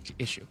exact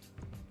issue.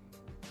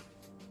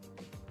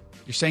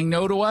 You're saying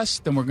no to us,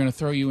 then we're going to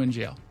throw you in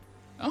jail.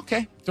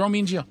 Okay, throw me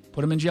in jail.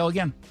 Put them in jail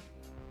again.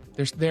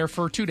 They're there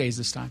for 2 days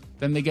this time.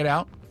 Then they get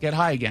out, get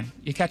high again.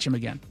 You catch them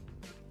again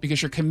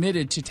because you're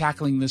committed to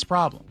tackling this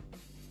problem.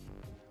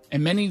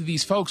 And many of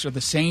these folks are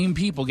the same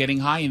people getting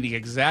high in the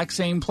exact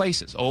same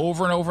places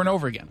over and over and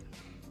over again.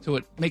 So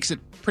it makes it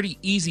pretty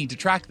easy to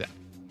track them.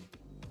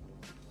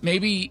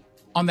 Maybe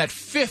on that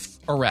fifth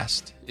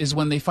arrest is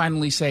when they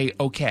finally say,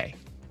 okay,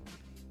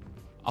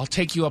 I'll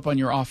take you up on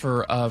your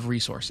offer of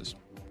resources.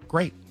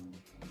 Great.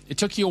 It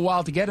took you a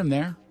while to get him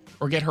there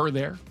or get her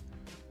there,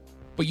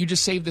 but you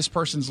just saved this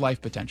person's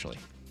life potentially.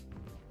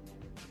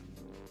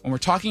 When we're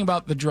talking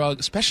about the drug,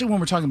 especially when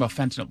we're talking about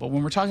fentanyl, but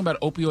when we're talking about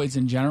opioids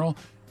in general,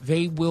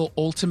 they will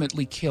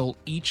ultimately kill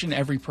each and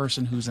every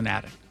person who's an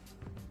addict.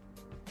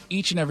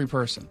 Each and every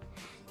person.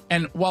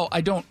 And while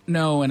I don't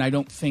know and I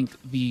don't think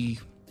the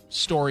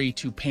story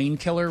to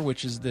Painkiller,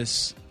 which is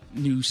this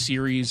new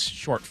series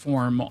short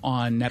form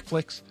on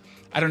Netflix,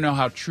 I don't know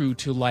how true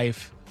to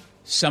life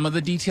some of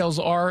the details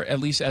are, at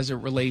least as it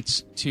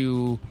relates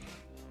to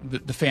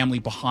the family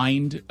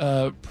behind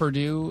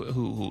Purdue,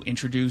 who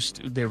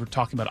introduced, they were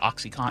talking about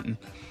OxyContin.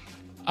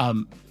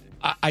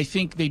 I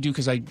think they do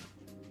because I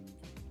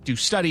do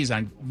studies.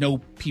 I know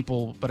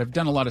people, but I've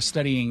done a lot of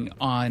studying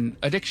on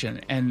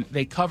addiction, and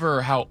they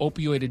cover how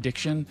opioid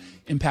addiction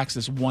impacts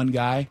this one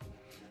guy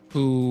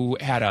who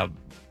had a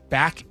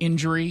back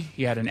injury.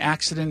 He had an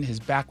accident. His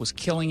back was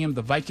killing him.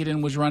 The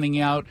Vicodin was running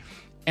out.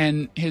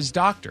 And his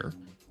doctor,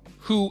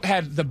 who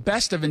had the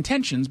best of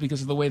intentions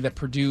because of the way that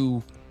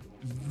Purdue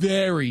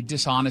very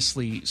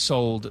dishonestly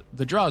sold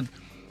the drug,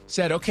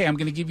 said, okay, I'm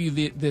going to give you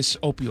this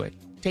opioid.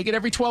 Take it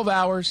every 12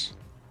 hours,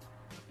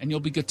 and you'll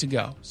be good to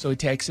go. So he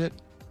takes it.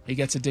 He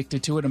gets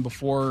addicted to it, and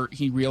before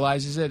he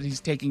realizes it,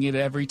 he's taking it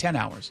every 10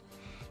 hours.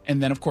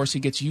 And then, of course, he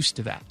gets used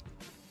to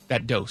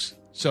that dose.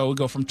 So we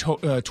go from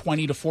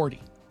 20 to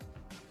 40.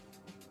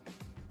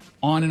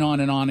 On and on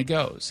and on it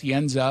goes. He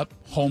ends up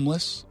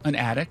homeless, an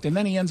addict, and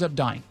then he ends up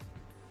dying.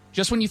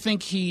 Just when you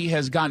think he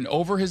has gotten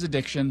over his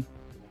addiction,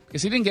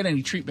 because he didn't get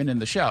any treatment in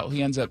the show,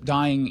 he ends up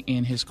dying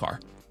in his car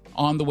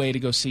on the way to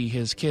go see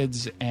his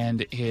kids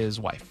and his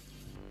wife.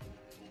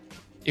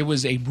 It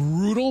was a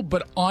brutal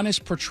but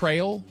honest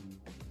portrayal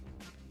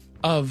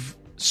of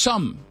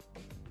some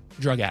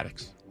drug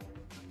addicts.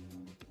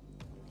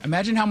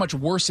 Imagine how much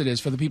worse it is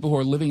for the people who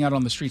are living out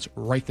on the streets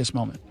right this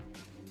moment.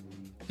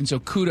 And so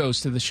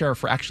kudos to the sheriff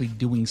for actually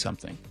doing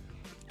something.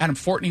 Adam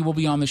Fortney will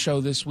be on the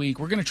show this week.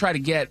 We're going to try to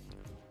get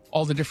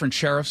all the different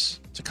sheriffs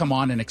to come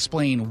on and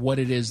explain what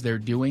it is they're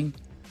doing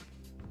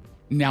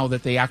now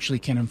that they actually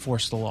can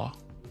enforce the law.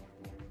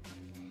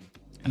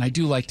 And I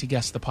do like to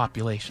guess the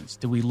populations.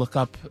 Do we look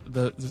up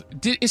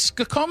is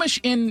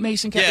Skokomish in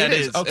Mason County? Yeah, it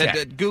is.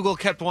 Okay. Google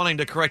kept wanting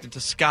to correct it to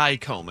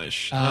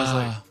Skycomish. I was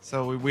like,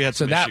 so we had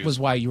some So that issues. was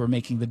why you were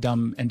making the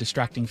dumb and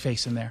distracting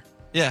face in there.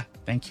 Yeah.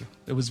 Thank you.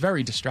 It was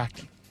very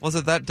distracting. Was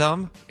it that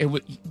dumb?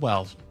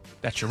 Well,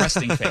 that's your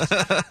resting face.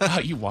 Oh,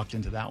 you walked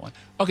into that one.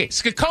 Okay,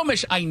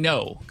 Skokomish I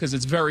know because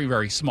it's very,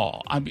 very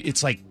small.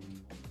 It's like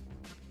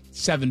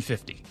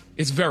 750.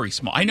 It's very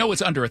small. I know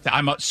it's under 1,000.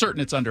 I'm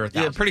certain it's under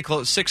 1,000. Yeah, pretty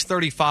close.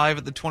 635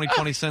 at the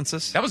 2020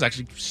 census. That was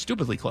actually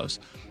stupidly close.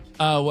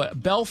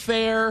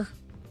 Belfair,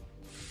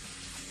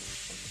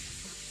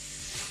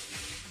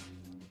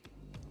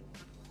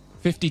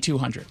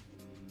 5,200.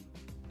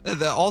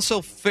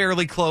 Also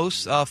fairly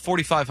close,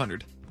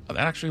 4,500. Oh,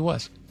 that actually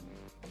was.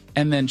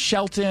 And then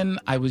Shelton,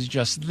 I was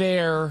just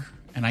there,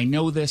 and I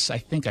know this. I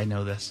think I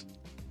know this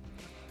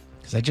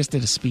because I just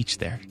did a speech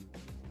there.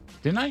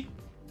 Didn't I?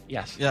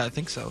 Yes. Yeah, I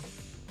think so.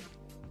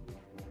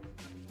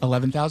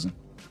 11,000?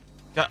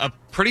 Got a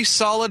pretty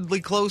solidly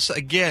close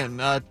again,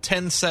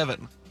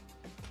 10-7.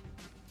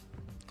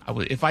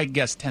 If I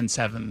guessed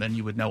 10-7, then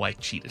you would know I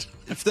cheated.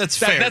 If that's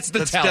fair. That's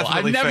the tell.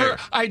 Definitely fair.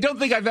 I don't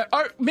think I've,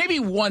 or maybe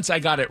once I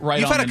got it right.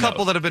 You've on had a the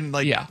couple nose. that have been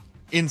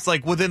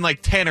within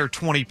 10 or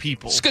 20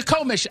 people.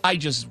 Skokomish, I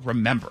just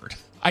remembered.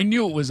 I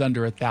knew it was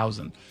under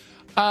 1,000.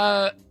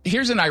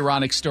 Here's an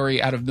ironic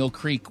story out of Mill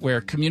Creek where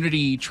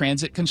community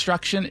transit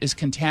construction is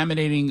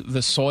contaminating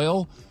the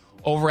soil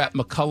over at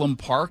McCullum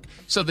Park.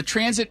 So the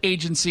transit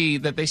agency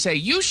that they say,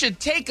 you should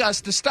take us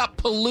to stop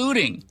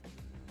polluting.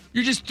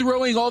 You're just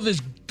throwing all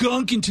this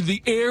gunk into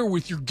the air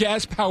with your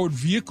gas-powered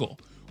vehicle.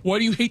 Why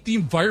do you hate the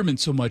environment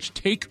so much?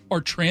 Take our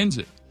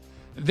transit.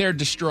 They're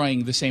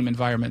destroying the same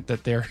environment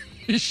that they're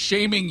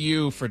shaming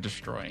you for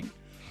destroying.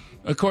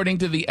 According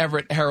to the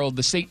Everett Herald,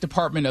 the State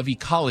Department of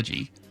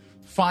Ecology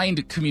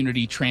fined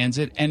Community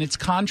Transit and its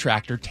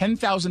contractor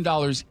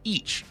 $10,000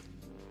 each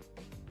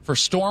for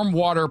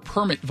stormwater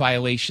permit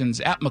violations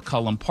at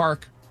McCullum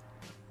Park,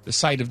 the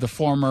site of the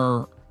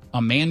former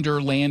Amander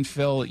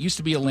landfill. It used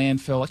to be a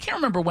landfill. I can't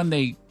remember when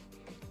they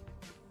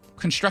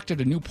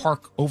constructed a new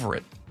park over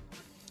it.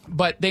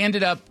 But they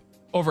ended up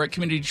over at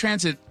Community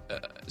Transit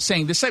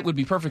saying this site would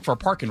be perfect for a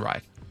park and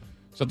ride.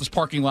 So this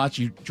parking lot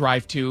you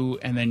drive to,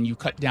 and then you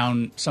cut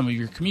down some of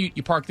your commute.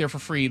 You park there for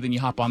free, then you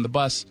hop on the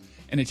bus,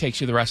 and it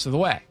takes you the rest of the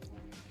way.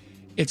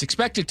 It's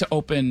expected to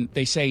open,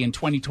 they say, in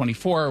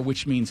 2024,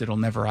 which means it'll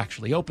never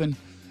actually open.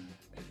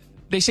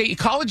 They say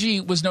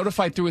Ecology was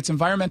notified through its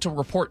environmental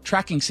report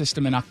tracking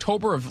system in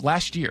October of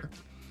last year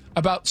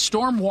about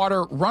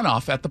stormwater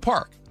runoff at the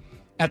park.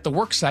 At the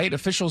work site,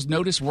 officials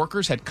noticed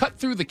workers had cut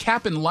through the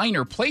cap and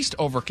liner placed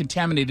over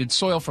contaminated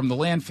soil from the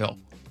landfill.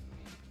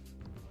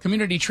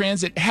 Community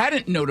Transit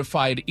hadn't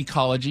notified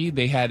Ecology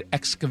they had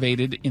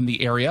excavated in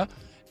the area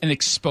and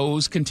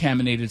exposed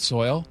contaminated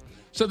soil,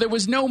 so there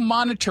was no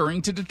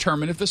monitoring to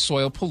determine if the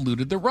soil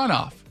polluted the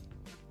runoff.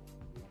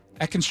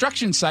 At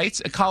construction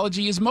sites,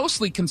 Ecology is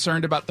mostly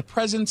concerned about the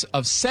presence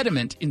of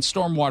sediment in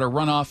stormwater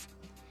runoff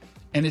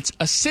and its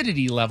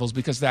acidity levels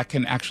because that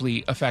can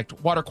actually affect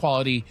water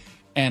quality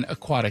and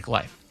aquatic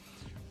life.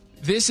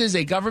 This is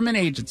a government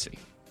agency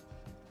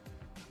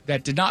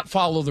that did not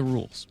follow the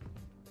rules.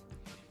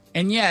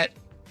 And yet,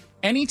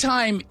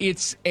 anytime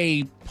it's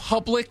a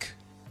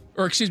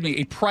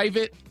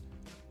private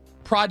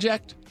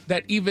project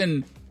that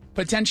even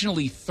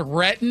potentially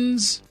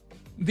threatens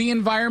the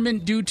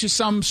environment due to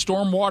some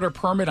stormwater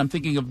permit, I'm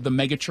thinking of the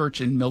megachurch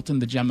in Milton,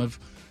 the gem of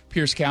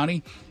Pierce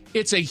County.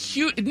 It's a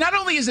huge, not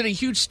only is it a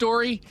huge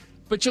story,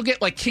 but you'll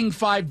get like King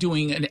 5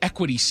 doing an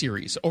equity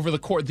series over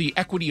the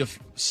equity of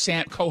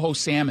coho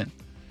salmon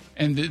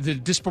and the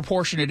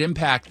disproportionate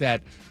impact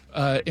that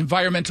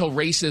environmental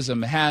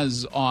racism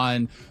has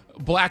on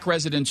black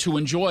residents who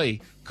enjoy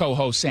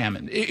coho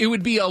salmon. It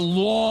would be a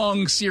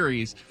long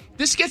series.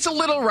 This gets a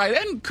little right,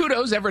 and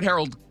kudos, Everett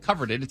Herald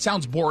covered it. It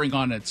sounds boring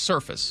on its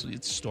surface.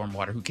 It's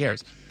stormwater, who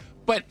cares?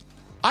 But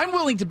I'm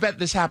willing to bet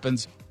this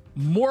happens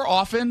more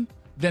often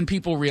than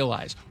people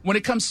realize when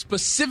it comes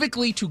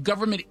specifically to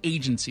government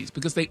agencies,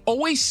 because they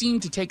always seem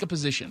to take a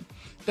position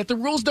that the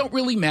rules don't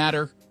really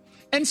matter.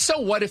 And so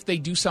what if they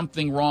do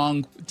something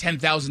wrong?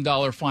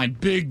 $10,000 fine,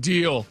 big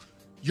deal.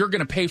 You're going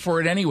to pay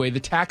for it anyway, the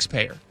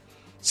taxpayer.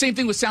 Same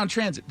thing with Sound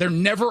Transit. They're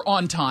never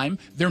on time.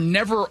 They're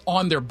never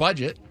on their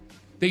budget.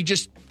 They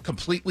just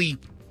completely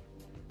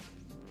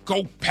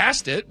go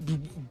past it,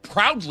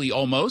 proudly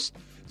almost,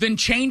 then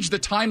change the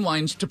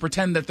timelines to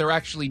pretend that they're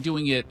actually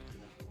doing it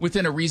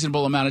within a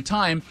reasonable amount of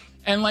time.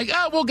 And like,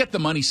 we'll get the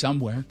money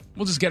somewhere.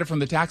 We'll just get it from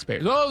the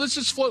taxpayers. Oh, let's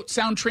just float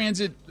Sound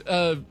Transit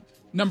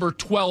number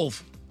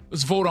 12.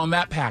 Let's vote on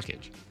that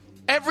package.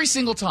 Every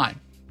single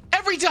time.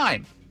 Every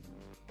time.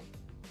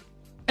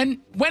 And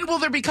when will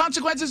there be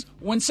consequences?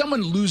 When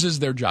someone loses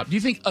their job. Do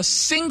you think a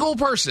single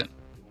person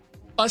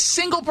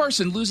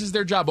loses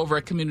their job over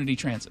at community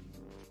transit?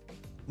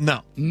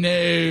 No.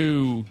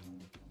 No.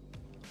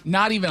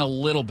 Not even a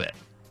little bit.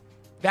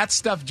 That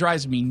stuff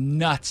drives me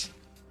nuts.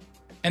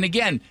 And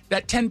again,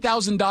 that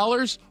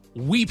 $10,000,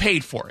 we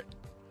paid for it.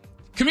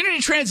 Community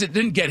transit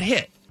didn't get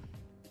hit.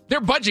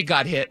 Their budget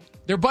got hit.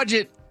 Their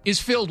budget is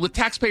filled with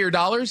taxpayer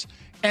dollars,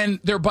 and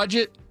their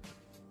budget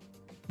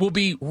will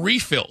be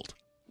refilled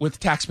with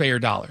taxpayer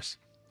dollars.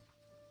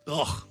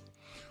 Ugh.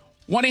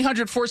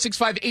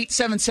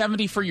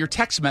 1-800-465-8770 for your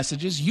text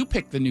messages. You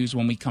pick the news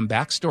when we come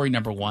back. Story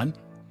number 1.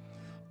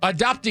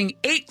 Adopting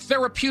 8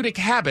 therapeutic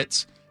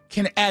habits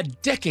can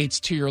add decades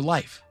to your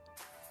life.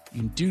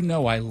 You do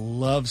know I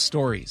love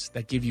stories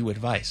that give you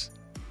advice.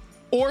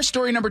 Or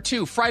story number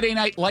 2, Friday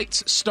Night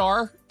Lights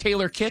star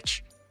Taylor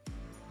Kitsch,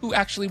 who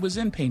actually was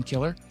in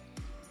Painkiller.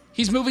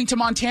 He's moving to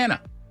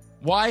Montana.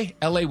 Why?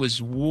 LA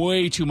was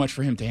way too much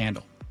for him to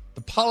handle.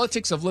 The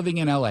politics of living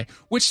in LA.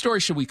 Which story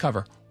should we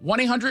cover?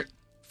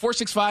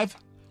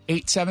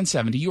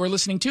 1-800-465-8770. You are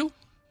listening to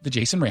The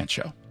Jason Rantz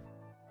Show.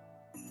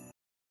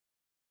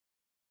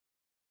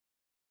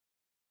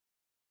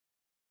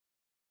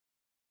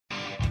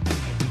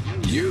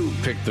 You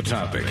picked the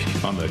topic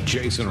on The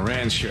Jason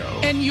Rantz Show.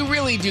 And you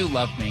really do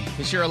love me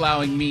because you're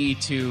allowing me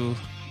to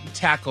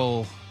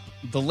tackle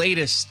the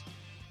latest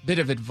bit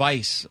of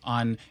advice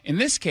on, in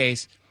this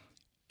case,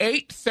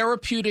 8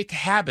 therapeutic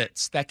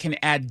habits that can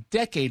add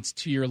decades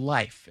to your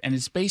life. And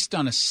it's based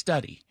on a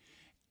study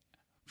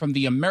from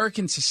the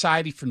American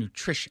Society for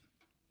Nutrition.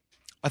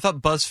 I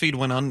thought BuzzFeed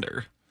went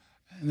under.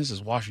 And this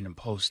is Washington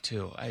Post,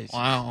 too.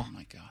 Wow. Oh,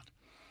 my God.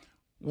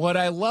 What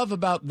I love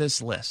about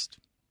this list,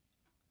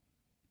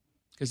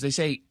 because they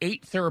say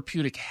 8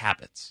 therapeutic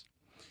habits.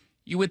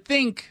 You would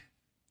think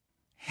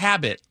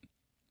habit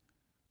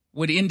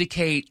would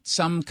indicate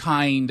some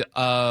kind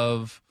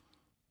of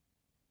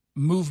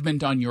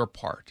movement on your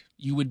part.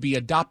 You would be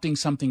adopting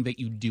something that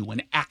you do,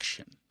 an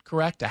action,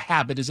 correct? A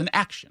habit is an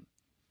action.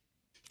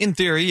 In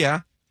theory,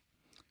 yeah.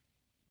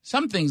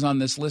 Some things on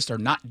this list are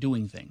not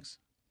doing things,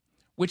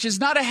 which is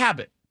not a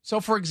habit.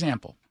 So, for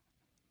example,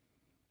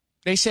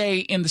 they say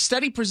in the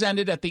study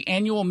presented at the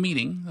annual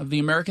meeting of the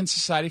American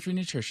Society for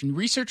Nutrition,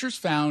 researchers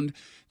found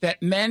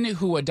that men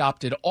who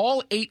adopted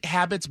all 8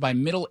 habits by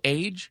middle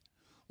age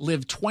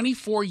lived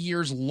 24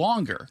 years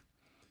longer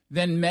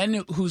than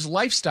men whose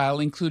lifestyle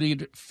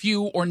included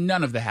few or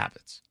none of the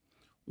habits.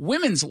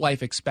 Women's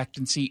life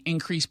expectancy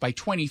increased by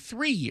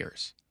 23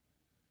 years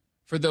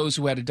for those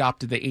who had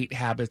adopted the 8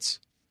 habits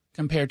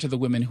compared to the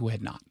women who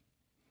had not.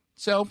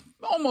 So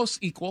almost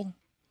equal.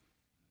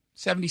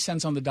 70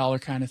 cents on the dollar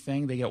kind of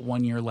thing. They get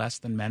 1 year less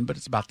than men, but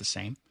it's about the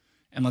same.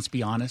 And let's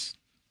be honest,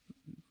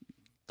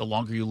 the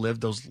longer you live,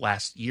 those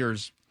last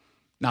years,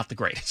 not the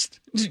greatest.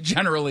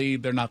 Generally,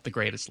 they're not the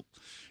greatest.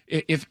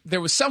 If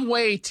there was some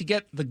way to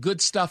get the good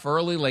stuff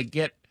early,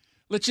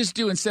 let's just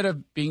do, instead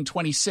of being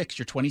 26,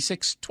 you're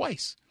 26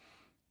 twice.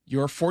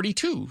 You're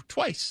 42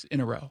 twice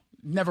in a row.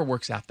 Never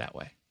works out that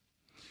way.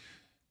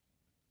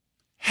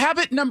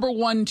 Habit number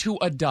 1 to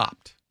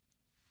adopt,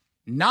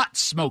 not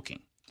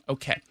smoking.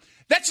 Okay.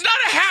 That's not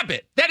a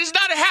habit. That is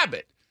not a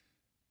habit.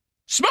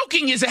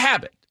 Smoking is a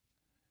habit.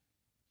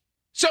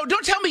 So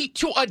don't tell me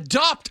to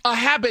adopt a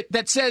habit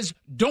that says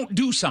don't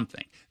do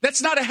something.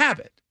 That's not a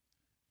habit.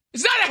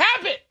 It's not a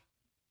habit.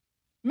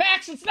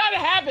 Max, it's not a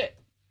habit.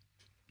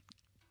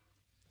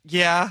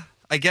 Yeah,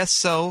 I guess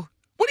so.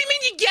 What do you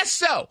mean you guess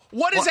so?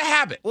 What is a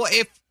habit? Well,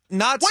 if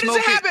not what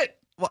smoking... What is a habit?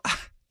 Well,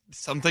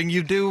 something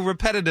you do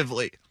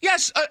repetitively.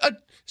 Yes,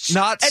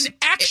 not an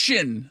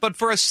action. But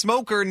for a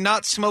smoker,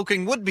 not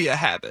smoking would be a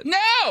habit.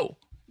 No!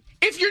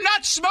 If you're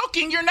not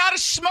smoking, you're not a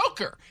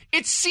smoker.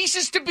 It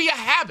ceases to be a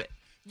habit.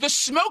 The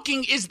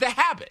smoking is the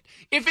habit.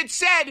 If it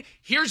said,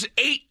 here's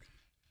 8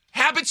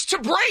 habits to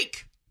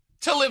break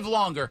to live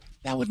longer,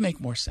 that would make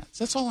more sense.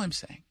 That's all I'm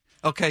saying.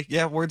 Okay,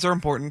 yeah, words are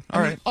important.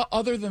 All right.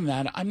 Other than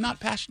that, I'm not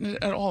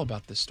passionate at all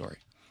about this story.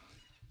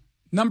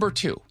 Number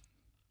 2,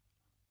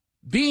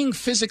 being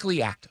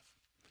physically active.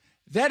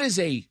 That is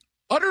a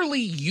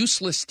utterly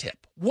useless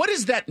tip. What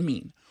does that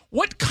mean?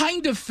 What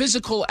kind of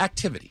physical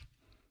activity?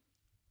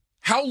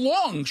 How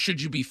long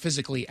should you be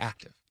physically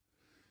active?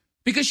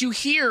 Because you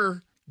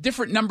hear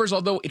different numbers,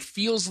 although it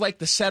feels like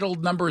the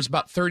settled number is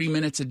about 30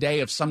 minutes a day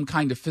of some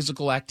kind of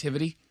physical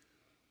activity.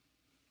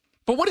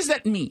 But what does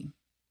that mean?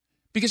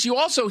 Because you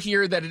also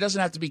hear that it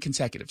doesn't have to be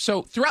consecutive.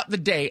 So throughout the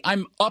day,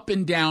 I'm up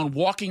and down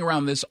walking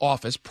around this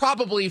office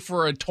probably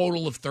for a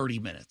total of 30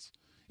 minutes.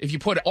 If you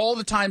put all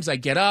the times I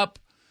get up,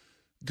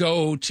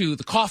 go to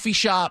the coffee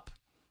shop,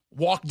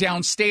 walk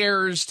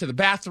downstairs to the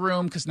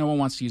bathroom, because no one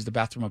wants to use the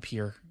bathroom up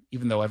here,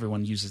 even though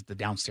everyone uses the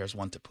downstairs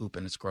one to poop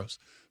and it's gross.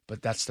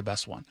 But that's the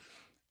best one.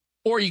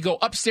 Or you go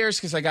upstairs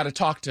because I got to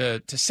talk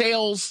to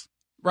sales,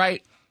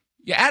 right?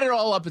 You add it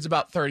all up, it's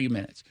about 30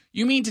 minutes.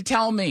 You mean to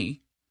tell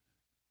me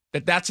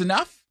that that's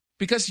enough?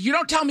 Because you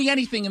don't tell me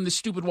anything in the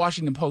stupid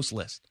Washington Post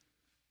list.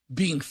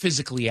 Being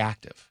physically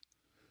active.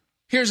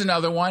 Here's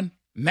another one.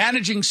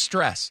 Managing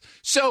stress.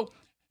 So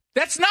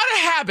that's not a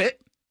habit,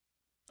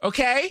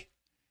 okay?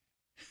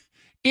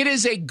 It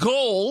is a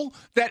goal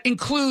that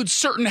includes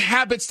certain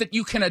habits that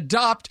you can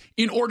adopt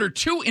in order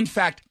to, in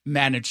fact,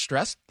 manage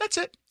stress. That's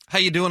it. How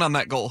you doing on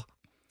that goal?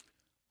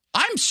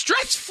 I'm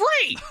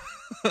stress-free.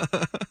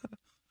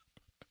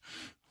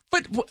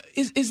 But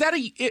is that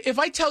if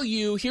I tell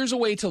you, here's a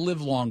way to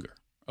live longer,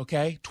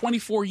 okay?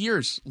 24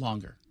 years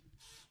longer.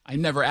 I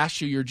never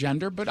asked you your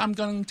gender, but I'm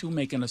going to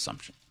make an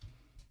assumption.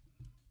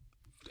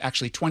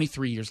 Actually,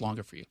 23 years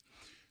longer for you.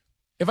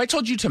 If I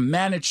told you to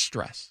manage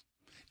stress,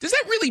 does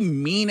that really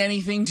mean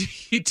anything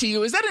to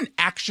you? Is that an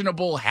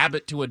actionable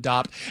habit to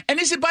adopt?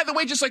 And is it, by the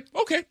way, just like,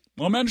 okay,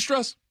 I'll manage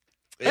stress.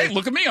 Hey,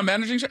 look at me, I'm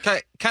managing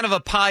stress. Kind of a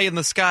pie in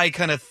the sky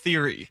kind of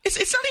theory. It's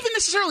not even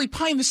necessarily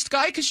pie in the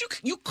sky, because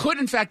you could,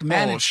 in fact,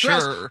 manage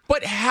stress. Sure.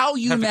 But how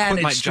you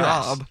manage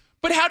stress. Job.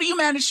 But how do you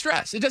manage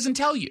stress? It doesn't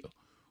tell you.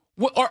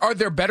 What, are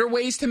there better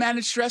ways to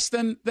manage stress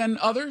than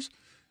others?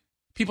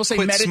 People say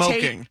Quit meditate.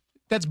 Smoking.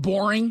 That's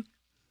boring.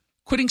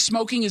 Quitting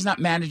smoking is not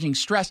managing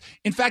stress.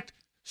 In fact,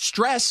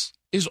 stress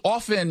is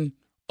often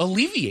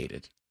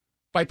alleviated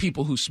by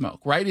people who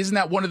smoke, right? Isn't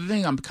that one of the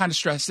things? I'm kind of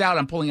stressed out.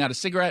 I'm pulling out a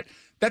cigarette.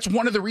 That's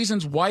one of the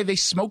reasons why they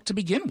smoke to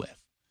begin with.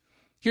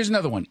 Here's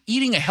another one.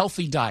 Eating a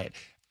healthy diet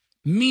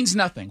means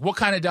nothing. What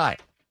kind of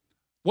diet?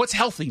 What's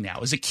healthy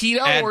now? Is it keto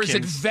Atkins. or is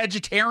it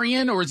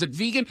vegetarian or is it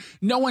vegan?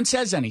 No one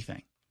says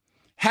anything.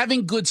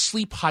 Having good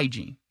sleep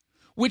hygiene,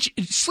 which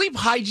sleep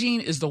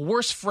hygiene is the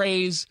worst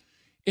phrase.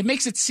 It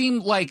makes it seem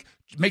like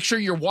make sure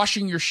you're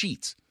washing your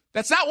sheets.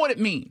 That's not what it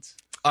means.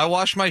 I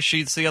washed my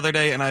sheets the other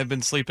day, and I've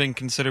been sleeping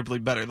considerably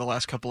better the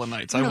last couple of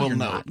nights. No, I will you're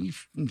note. Not.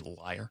 You're a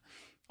liar.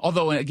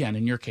 Although, again,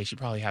 in your case, you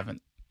probably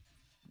haven't.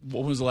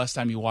 What was the last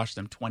time you washed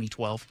them?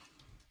 2012?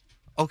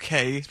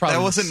 Okay,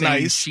 that wasn't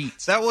nice.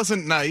 Sheets. That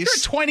wasn't nice.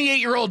 You're a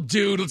 28-year-old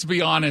dude, let's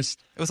be honest.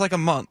 It was like a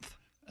month.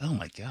 Oh,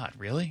 my God,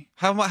 really?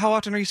 How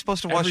often are you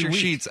supposed to wash Every your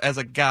week. sheets as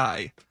a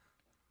guy?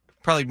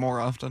 Probably more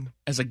often.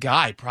 As a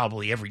guy,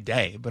 probably every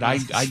day, but I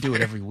do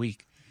it every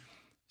week.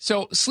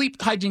 So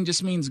sleep hygiene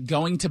just means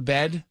going to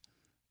bed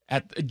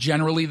at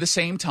generally the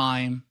same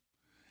time.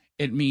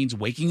 It means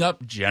waking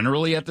up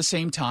generally at the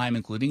same time,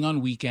 including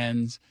on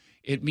weekends.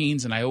 It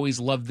means, and I always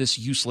love this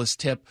useless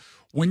tip,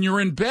 when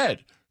you're in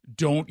bed,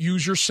 don't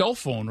use your cell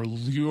phone or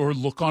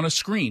look on a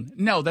screen.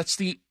 No, that's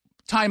the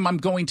time I'm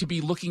going to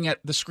be looking at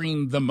the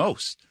screen the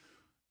most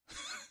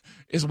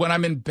is when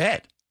I'm in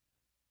bed.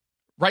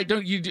 Right?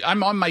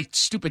 I'm on my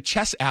stupid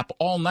chess app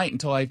all night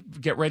until I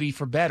get ready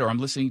for bed or I'm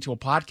listening to a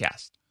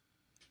podcast.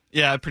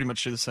 Yeah, I pretty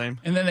much do the same.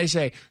 And then they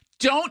say,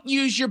 don't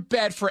use your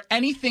bed for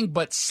anything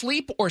but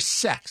sleep or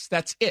sex.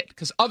 That's it.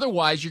 Because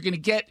otherwise, you're going to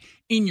get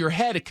in your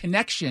head a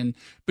connection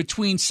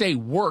between, say,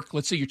 work.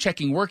 Let's say you're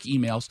checking work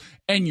emails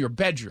and your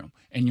bedroom.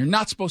 And you're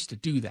not supposed to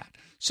do that.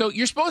 So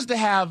you're supposed to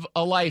have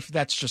a life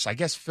that's just, I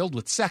guess, filled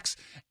with sex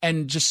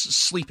and just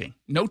sleeping.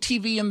 No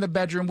TV in the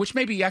bedroom, which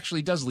maybe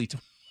actually does lead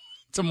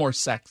to more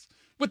sex.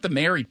 With the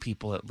married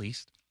people, at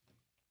least.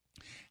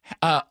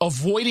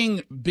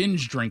 Avoiding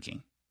binge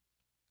drinking.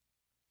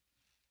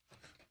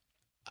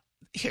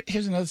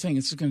 Here's another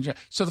thing.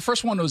 So the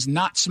first one was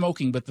not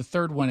smoking, but the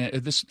third one,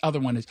 this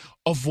other one is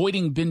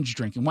avoiding binge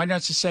drinking. Why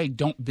not just say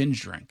don't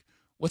binge drink?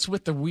 What's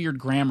with the weird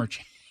grammar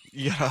change?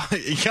 Yeah,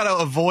 you gotta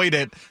avoid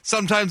it.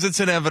 Sometimes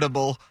it's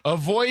inevitable.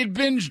 Avoid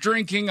binge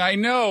drinking. I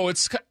know.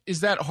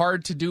 Is that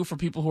hard to do for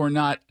people who are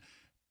not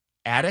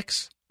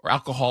addicts or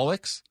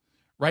alcoholics?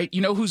 Right?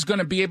 You know who's going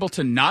to be able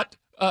to not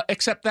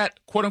accept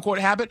that quote-unquote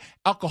habit?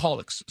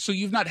 Alcoholics. So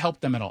you've not helped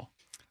them at all.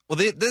 Well,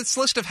 this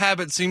list of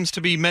habits seems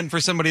to be meant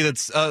for somebody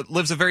that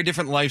lives a very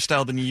different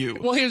lifestyle than you.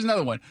 Well, here's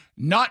another one.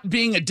 Not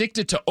being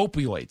addicted to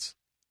opioids.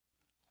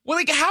 Well,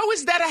 like, how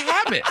is that a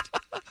habit?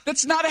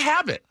 That's not a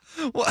habit.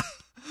 Well,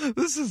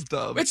 this is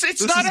dumb. It's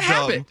not a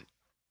habit.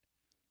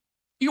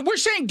 We're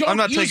saying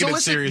don't use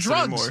illicit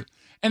drugs. Anymore.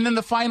 And then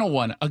the final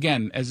one,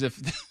 again, as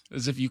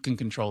if you can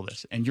control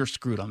this, and you're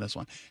screwed on this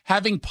one.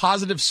 Having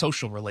positive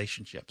social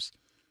relationships.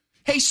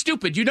 Hey,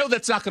 stupid, you know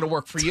that's not going to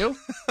work for you.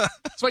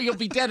 That's why you'll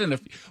be dead in a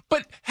few.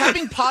 But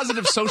having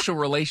positive social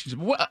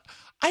relationships,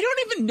 I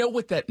don't even know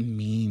what that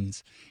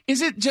means.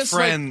 Is it just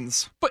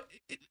friends? But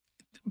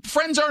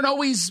friends aren't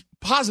always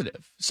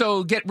positive.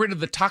 So get rid of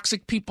the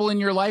toxic people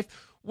in your life.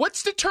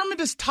 What's determined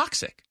as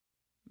toxic?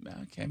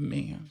 Okay,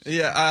 me.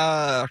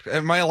 Yeah,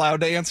 am I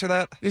allowed to answer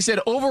that? They said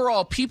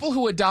overall, people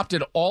who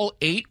adopted all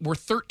 8 were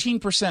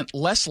 13%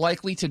 less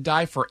likely to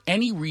die for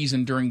any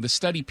reason during the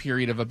study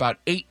period of about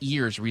 8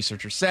 years,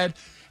 researchers said,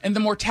 and the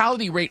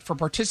mortality rate for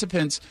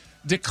participants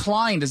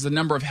declined as the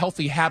number of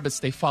healthy habits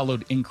they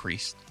followed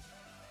increased.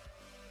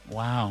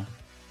 Wow.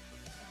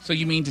 So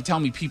you mean to tell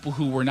me people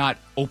who were not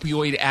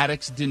opioid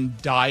addicts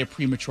didn't die a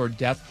premature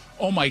death?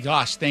 Oh my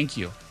gosh, thank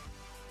you.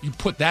 You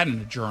put that in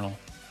a journal.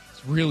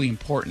 It's really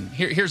important.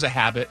 Here's a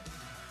habit.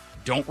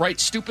 Don't write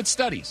stupid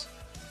studies.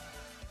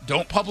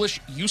 Don't publish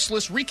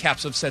useless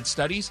recaps of said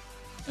studies.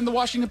 In the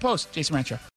Washington Post, Jason Rancho.